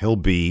price, he'll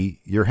be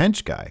your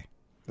hench guy.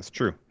 That's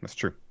true. That's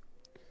true.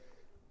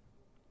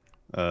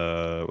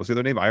 What's the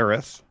other name?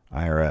 IRS?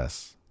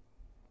 IRS.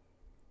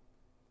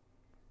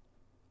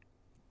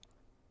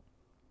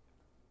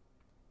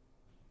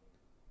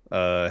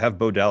 Have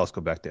Bo Dallas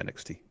go back to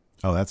NXT.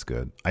 Oh, that's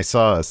good. I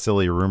saw a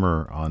silly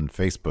rumor on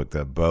Facebook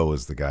that Bo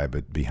is the guy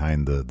but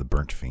behind the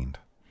Burnt Fiend.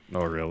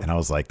 Oh, really? And I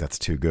was like, that's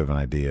too good of an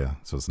idea,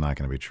 so it's not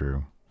going to be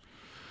true.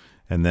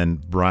 And then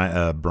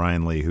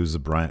Brian Lee, who's a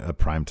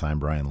primetime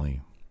Brian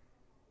Lee,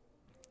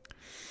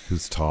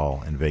 who's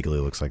tall and vaguely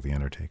looks like The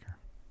Undertaker.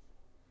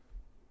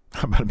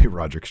 I'm about to be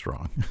Roderick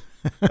Strong.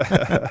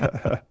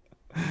 Dang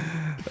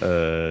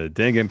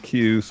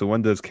MQ. So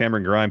when does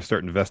Cameron Grimes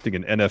start investing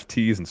in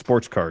NFTs and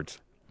sports cards?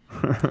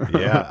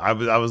 Yeah,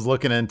 I was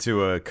looking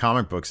into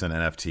comic books and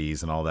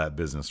NFTs and all that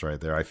business right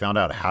there. I found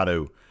out how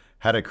to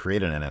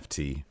create an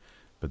NFT.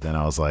 But then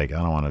I was like, I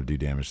don't want to do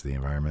damage to the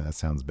environment. That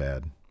sounds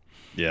bad.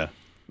 Yeah.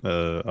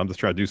 I'm just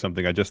trying to do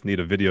something. I just need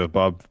a video of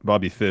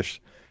Bobby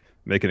Fish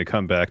making a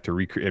comeback to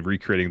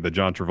recreating the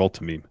John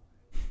Travolta meme.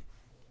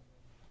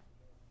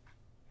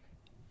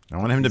 I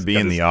want him to be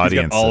in the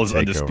audience. He's got all his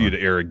Undisputed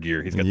Era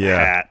gear. He's got the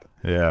hat.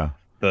 Yeah.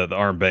 The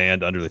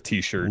armband under the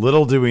T-shirt.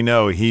 Little do we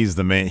know he's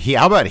the man.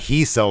 How about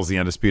he sells the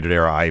Undisputed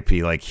Era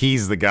IP? Like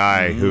he's the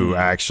guy who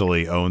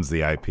actually owns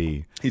the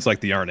IP. He's like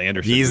the Arn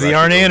Anderson. He's the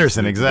Arn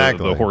Anderson,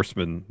 exactly. The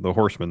Horseman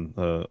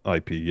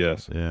IP.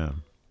 Yes. Yeah.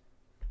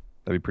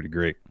 That'd be pretty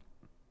great.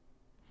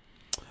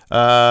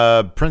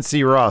 Prince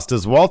C. Ross,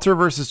 does Walter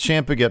versus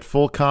Ciampa get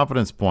full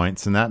confidence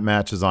points? And that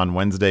match is on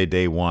Wednesday,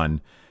 day 1.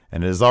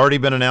 And it has already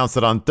been announced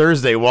that on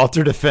Thursday,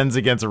 Walter defends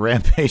against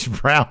Rampage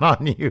Brown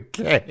on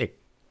UK.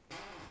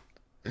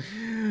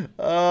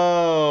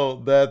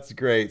 Oh, that's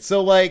great.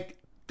 So, like,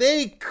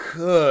 they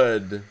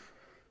could.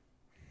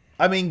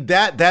 I mean,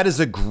 that is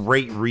a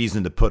great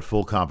reason to put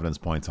full confidence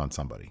points on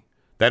somebody.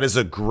 That is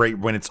a great,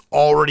 when it's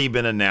already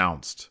been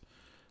announced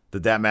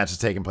that match is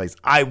taking place.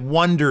 I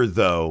wonder,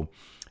 though,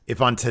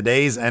 if on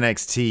today's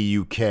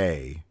NXT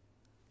UK,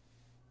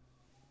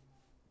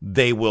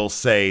 they will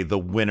say the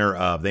winner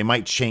of. They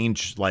might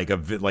change,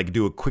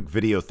 do a quick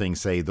video thing,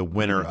 say the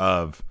winner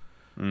of.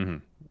 Mm-hmm.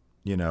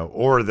 You know,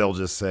 or they'll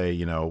just say,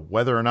 you know,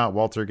 whether or not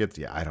Walter gets.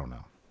 Yeah, I don't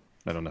know.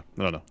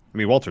 I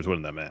mean, Walter's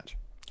winning that match.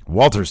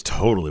 Walter's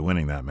totally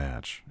winning that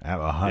match at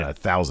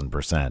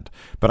 1,000%.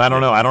 But I don't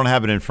know. I don't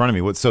have it in front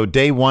of me. So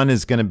day 1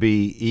 is going to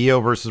be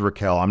Io versus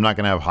Raquel. I'm not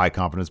going to have high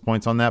confidence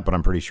points on that, but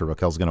I'm pretty sure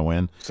Raquel's going to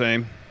win.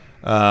 Same.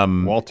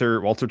 Walter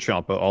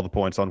Ciampa, all the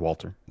points on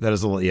Walter. That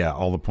is,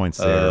 all the points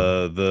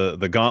there.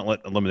 The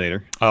Gauntlet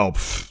Eliminator. Oh,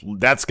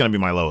 that's going to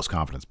be my lowest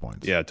confidence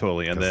points. Yeah,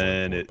 totally. And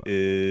then it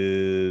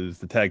is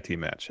the tag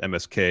team match,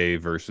 MSK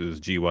versus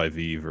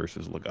GYV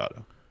versus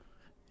Legado.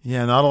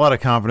 Yeah, not a lot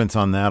of confidence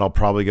on that. I'll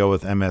probably go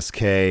with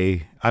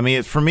MSK. I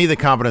mean, for me, the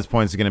confidence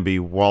points are going to be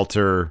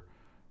Walter,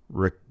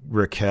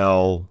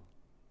 Raquel,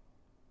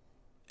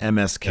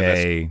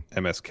 MSK,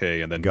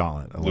 and then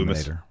Gauntlet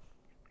Loomis. Eliminator.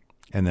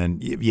 And then,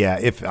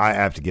 if I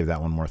have to give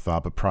that one more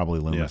thought, but probably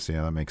Loomis.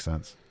 Yeah, that makes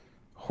sense.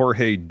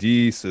 Jorge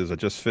D says, I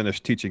just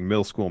finished teaching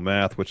middle school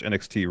math. Which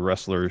NXT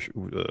wrestler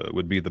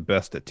would be the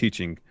best at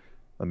teaching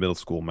a middle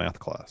school math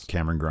class?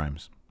 Cameron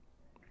Grimes.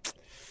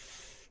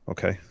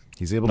 Okay.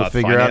 He's able to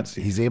figure out.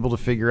 He's able to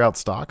figure out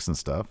stocks and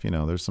stuff. You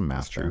know, there's some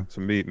math. That's true. So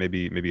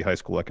maybe high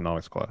school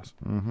economics class.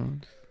 Mm-hmm.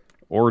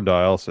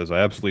 Ordial says, I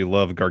absolutely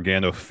love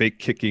Gargano fake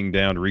kicking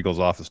down Regal's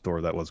office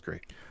door. That was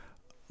great.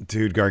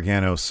 Dude,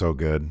 Gargano's so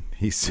good.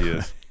 He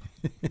is.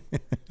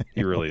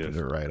 He really is.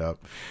 It right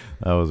up.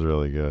 That was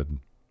really good.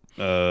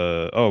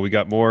 We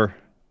got more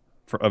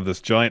of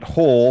this giant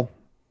hole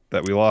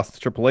that we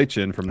lost Triple H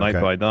in from Night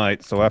by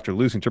Night. So after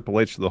losing Triple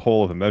H to the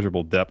hole of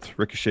immeasurable depth,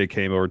 Ricochet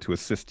came over to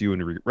assist you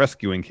in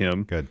rescuing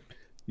him. Good.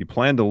 You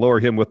plan to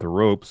lower him with the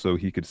rope so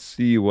he could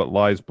see what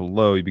lies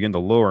below. You begin to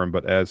lower him,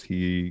 but as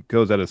he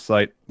goes out of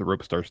sight, the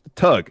rope starts to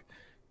tug.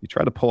 You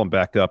try to pull him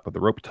back up, but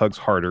the rope tugs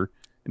harder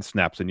and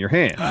snaps in your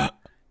hand.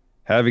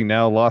 Having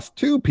now lost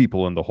 2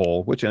 people in the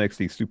hole, which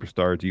NXT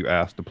superstar do you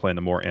ask to plan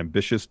a more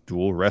ambitious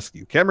dual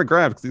rescue? Cameron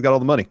Grimes, because he's got all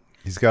the money.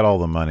 He's got all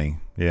the money.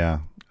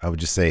 Yeah. I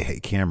would just say, hey,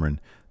 Cameron,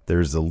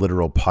 there's a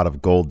literal pot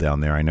of gold down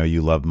there. I know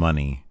you love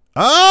money.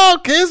 Oh,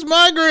 Kiss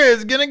My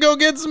Grizz, gonna go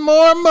get some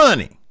more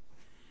money.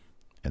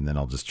 And then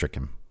I'll just trick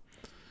him.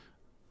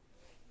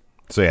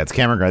 So, yeah, it's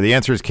Cameron Grimes. The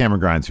answer is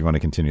Cameron Grimes if you want to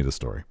continue the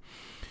story.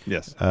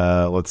 Yes.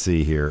 Let's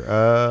see here.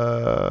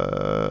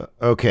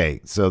 Okay,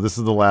 so this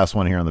is the last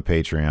one here on the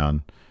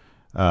Patreon.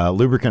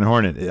 Lubricant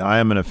Hornet. I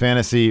am in a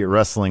fantasy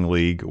wrestling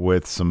league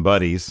with some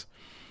buddies.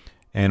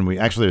 And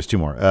there's 2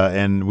 more.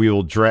 And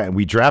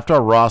we draft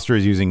our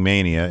rosters using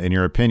Mania. In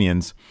your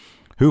opinions,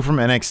 who from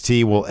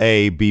NXT will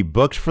A, be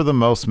booked for the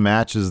most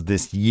matches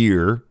this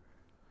year,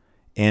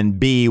 and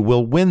B,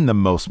 will win the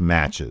most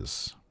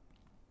matches?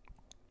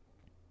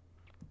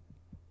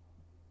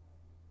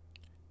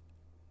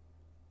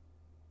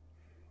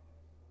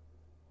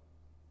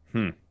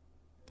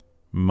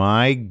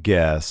 My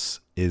guess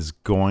is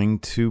going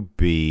to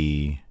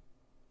be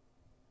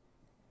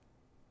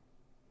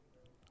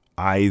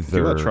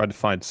either. I tried to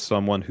find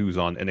someone who's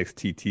on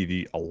NXT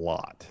TV a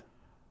lot.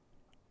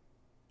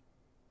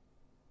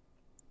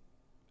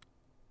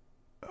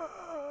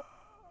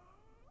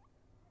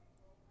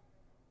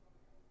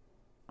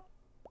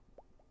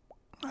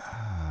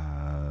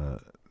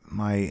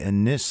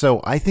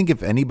 So I think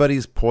if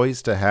anybody's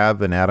poised to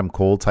have an Adam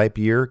Cole type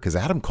year, because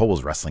Adam Cole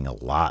was wrestling a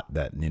lot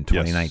in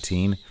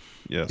 2019,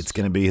 yes, it's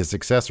going to be his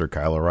successor,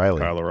 Kyle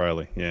O'Reilly. Kyle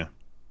O'Reilly, yeah.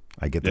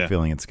 I get the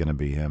feeling it's going to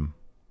be him.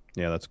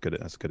 Yeah, that's good.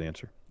 That's a good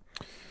answer.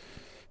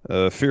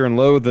 Fear and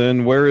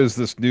Loathing, where is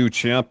this new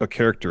Ciampa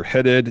character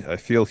headed? I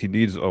feel he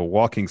needs a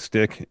walking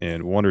stick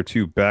and 1 or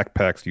 2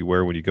 backpacks you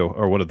wear when you go,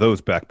 or one of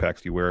those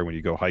backpacks you wear when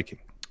you go hiking.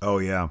 Oh,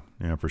 yeah.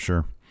 Yeah, for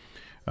sure.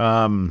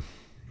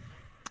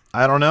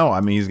 I don't know.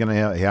 I mean, he's going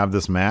to have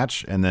this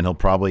match, and then he'll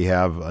probably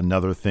have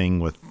another thing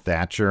with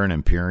Thatcher and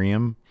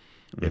Imperium,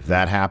 if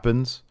that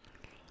happens.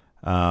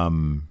 Yeah,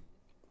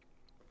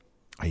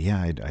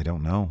 I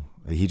don't know.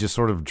 He just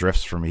sort of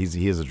drifts from. He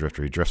is a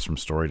drifter. He drifts from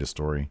story to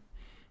story,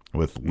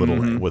 with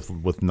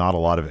with not a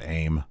lot of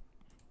aim.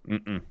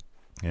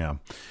 Yeah.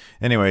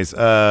 Anyways,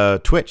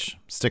 Twitch,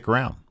 stick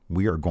around.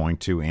 We are going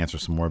to answer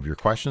some more of your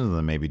questions, and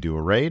then maybe do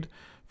a raid.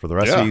 For the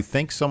rest of you,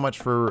 thanks so much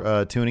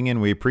for tuning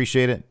in. We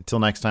appreciate it. Until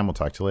next time, we'll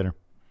talk to you later.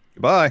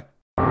 Goodbye.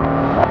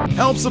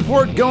 Help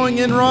support Going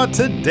In Raw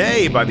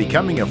today by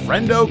becoming a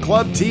Friendo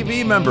Club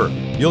TV member.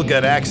 You'll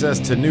get access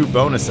to new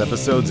bonus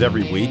episodes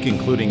every week,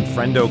 including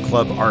Friendo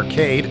Club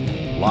Arcade,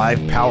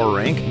 Live Power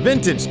Rank,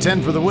 Vintage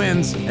 10 for the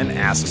Wins, and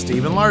Ask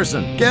Steven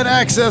Larson. Get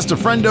access to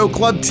Friendo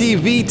Club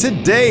TV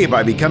today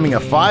by becoming a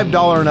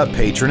 $5 and up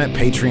patron at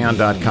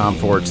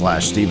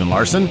patreon.com/Steven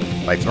Larson,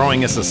 by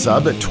throwing us a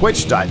sub at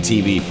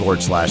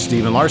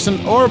twitch.tv/Steven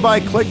Larson, or by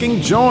clicking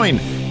join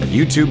at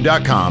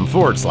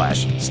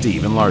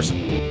youtube.com/Steven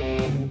Larson.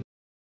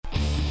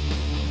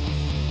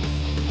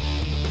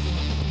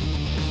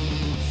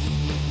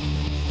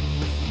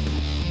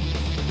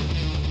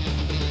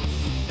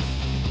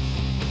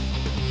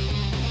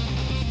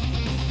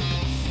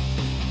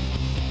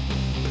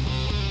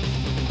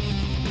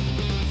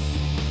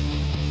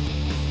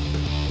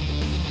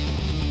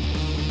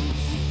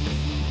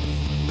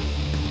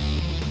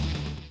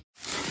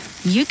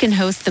 You can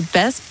host the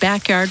best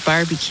backyard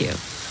barbecue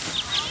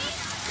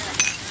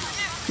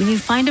when you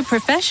find a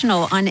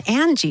professional on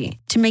Angie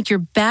to make your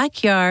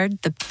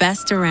backyard the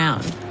best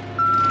around.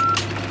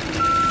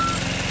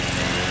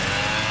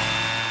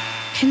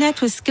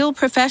 Connect with skilled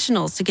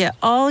professionals to get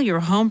all your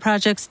home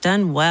projects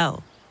done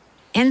well.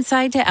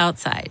 Inside to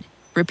outside,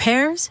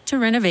 repairs to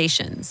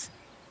renovations.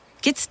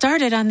 Get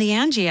started on the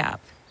Angie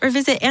app or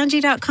visit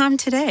Angie.com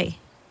today.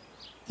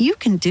 You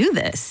can do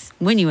this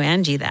when you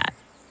Angie that.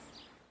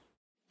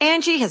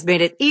 Angie has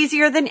made it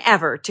easier than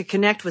ever to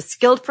connect with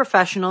skilled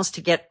professionals to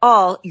get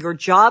all your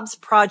jobs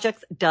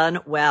projects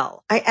done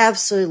well. I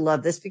absolutely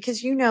love this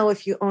because, you know,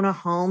 if you own a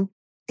home,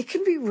 it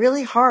can be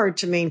really hard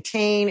to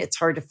maintain. It's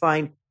hard to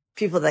find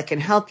people that can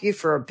help you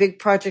for a big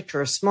project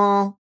or a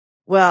small.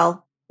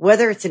 Well,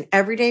 whether it's in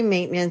everyday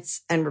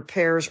maintenance and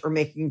repairs or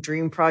making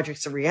dream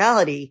projects a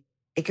reality,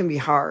 it can be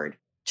hard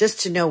just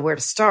to know where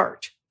to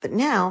start. But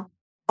now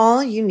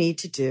all you need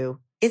to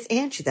do is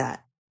Angie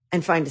that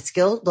and find a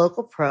skilled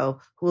local pro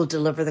who will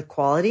deliver the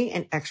quality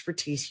and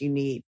expertise you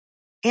need.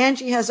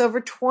 Angie has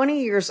over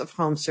 20 years of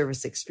home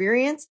service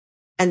experience,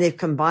 and they've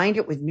combined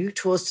it with new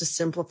tools to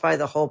simplify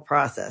the whole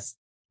process.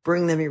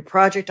 Bring them your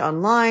project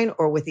online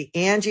or with the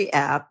Angie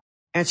app,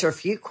 answer a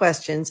few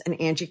questions, and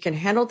Angie can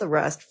handle the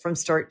rest from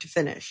start to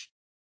finish.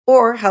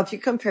 Or help you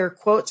compare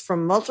quotes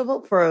from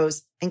multiple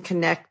pros and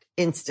connect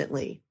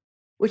instantly,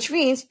 which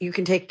means you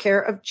can take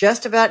care of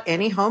just about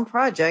any home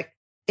project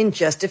in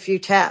just a few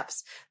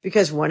taps.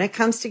 Because when it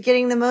comes to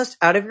getting the most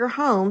out of your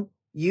home,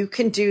 you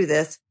can do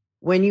this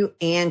when you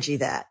Angie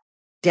that.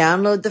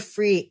 Download the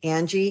free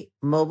Angie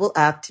mobile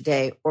app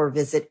today or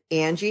visit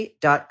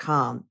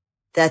Angie.com.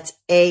 That's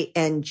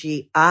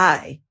ANGI.com.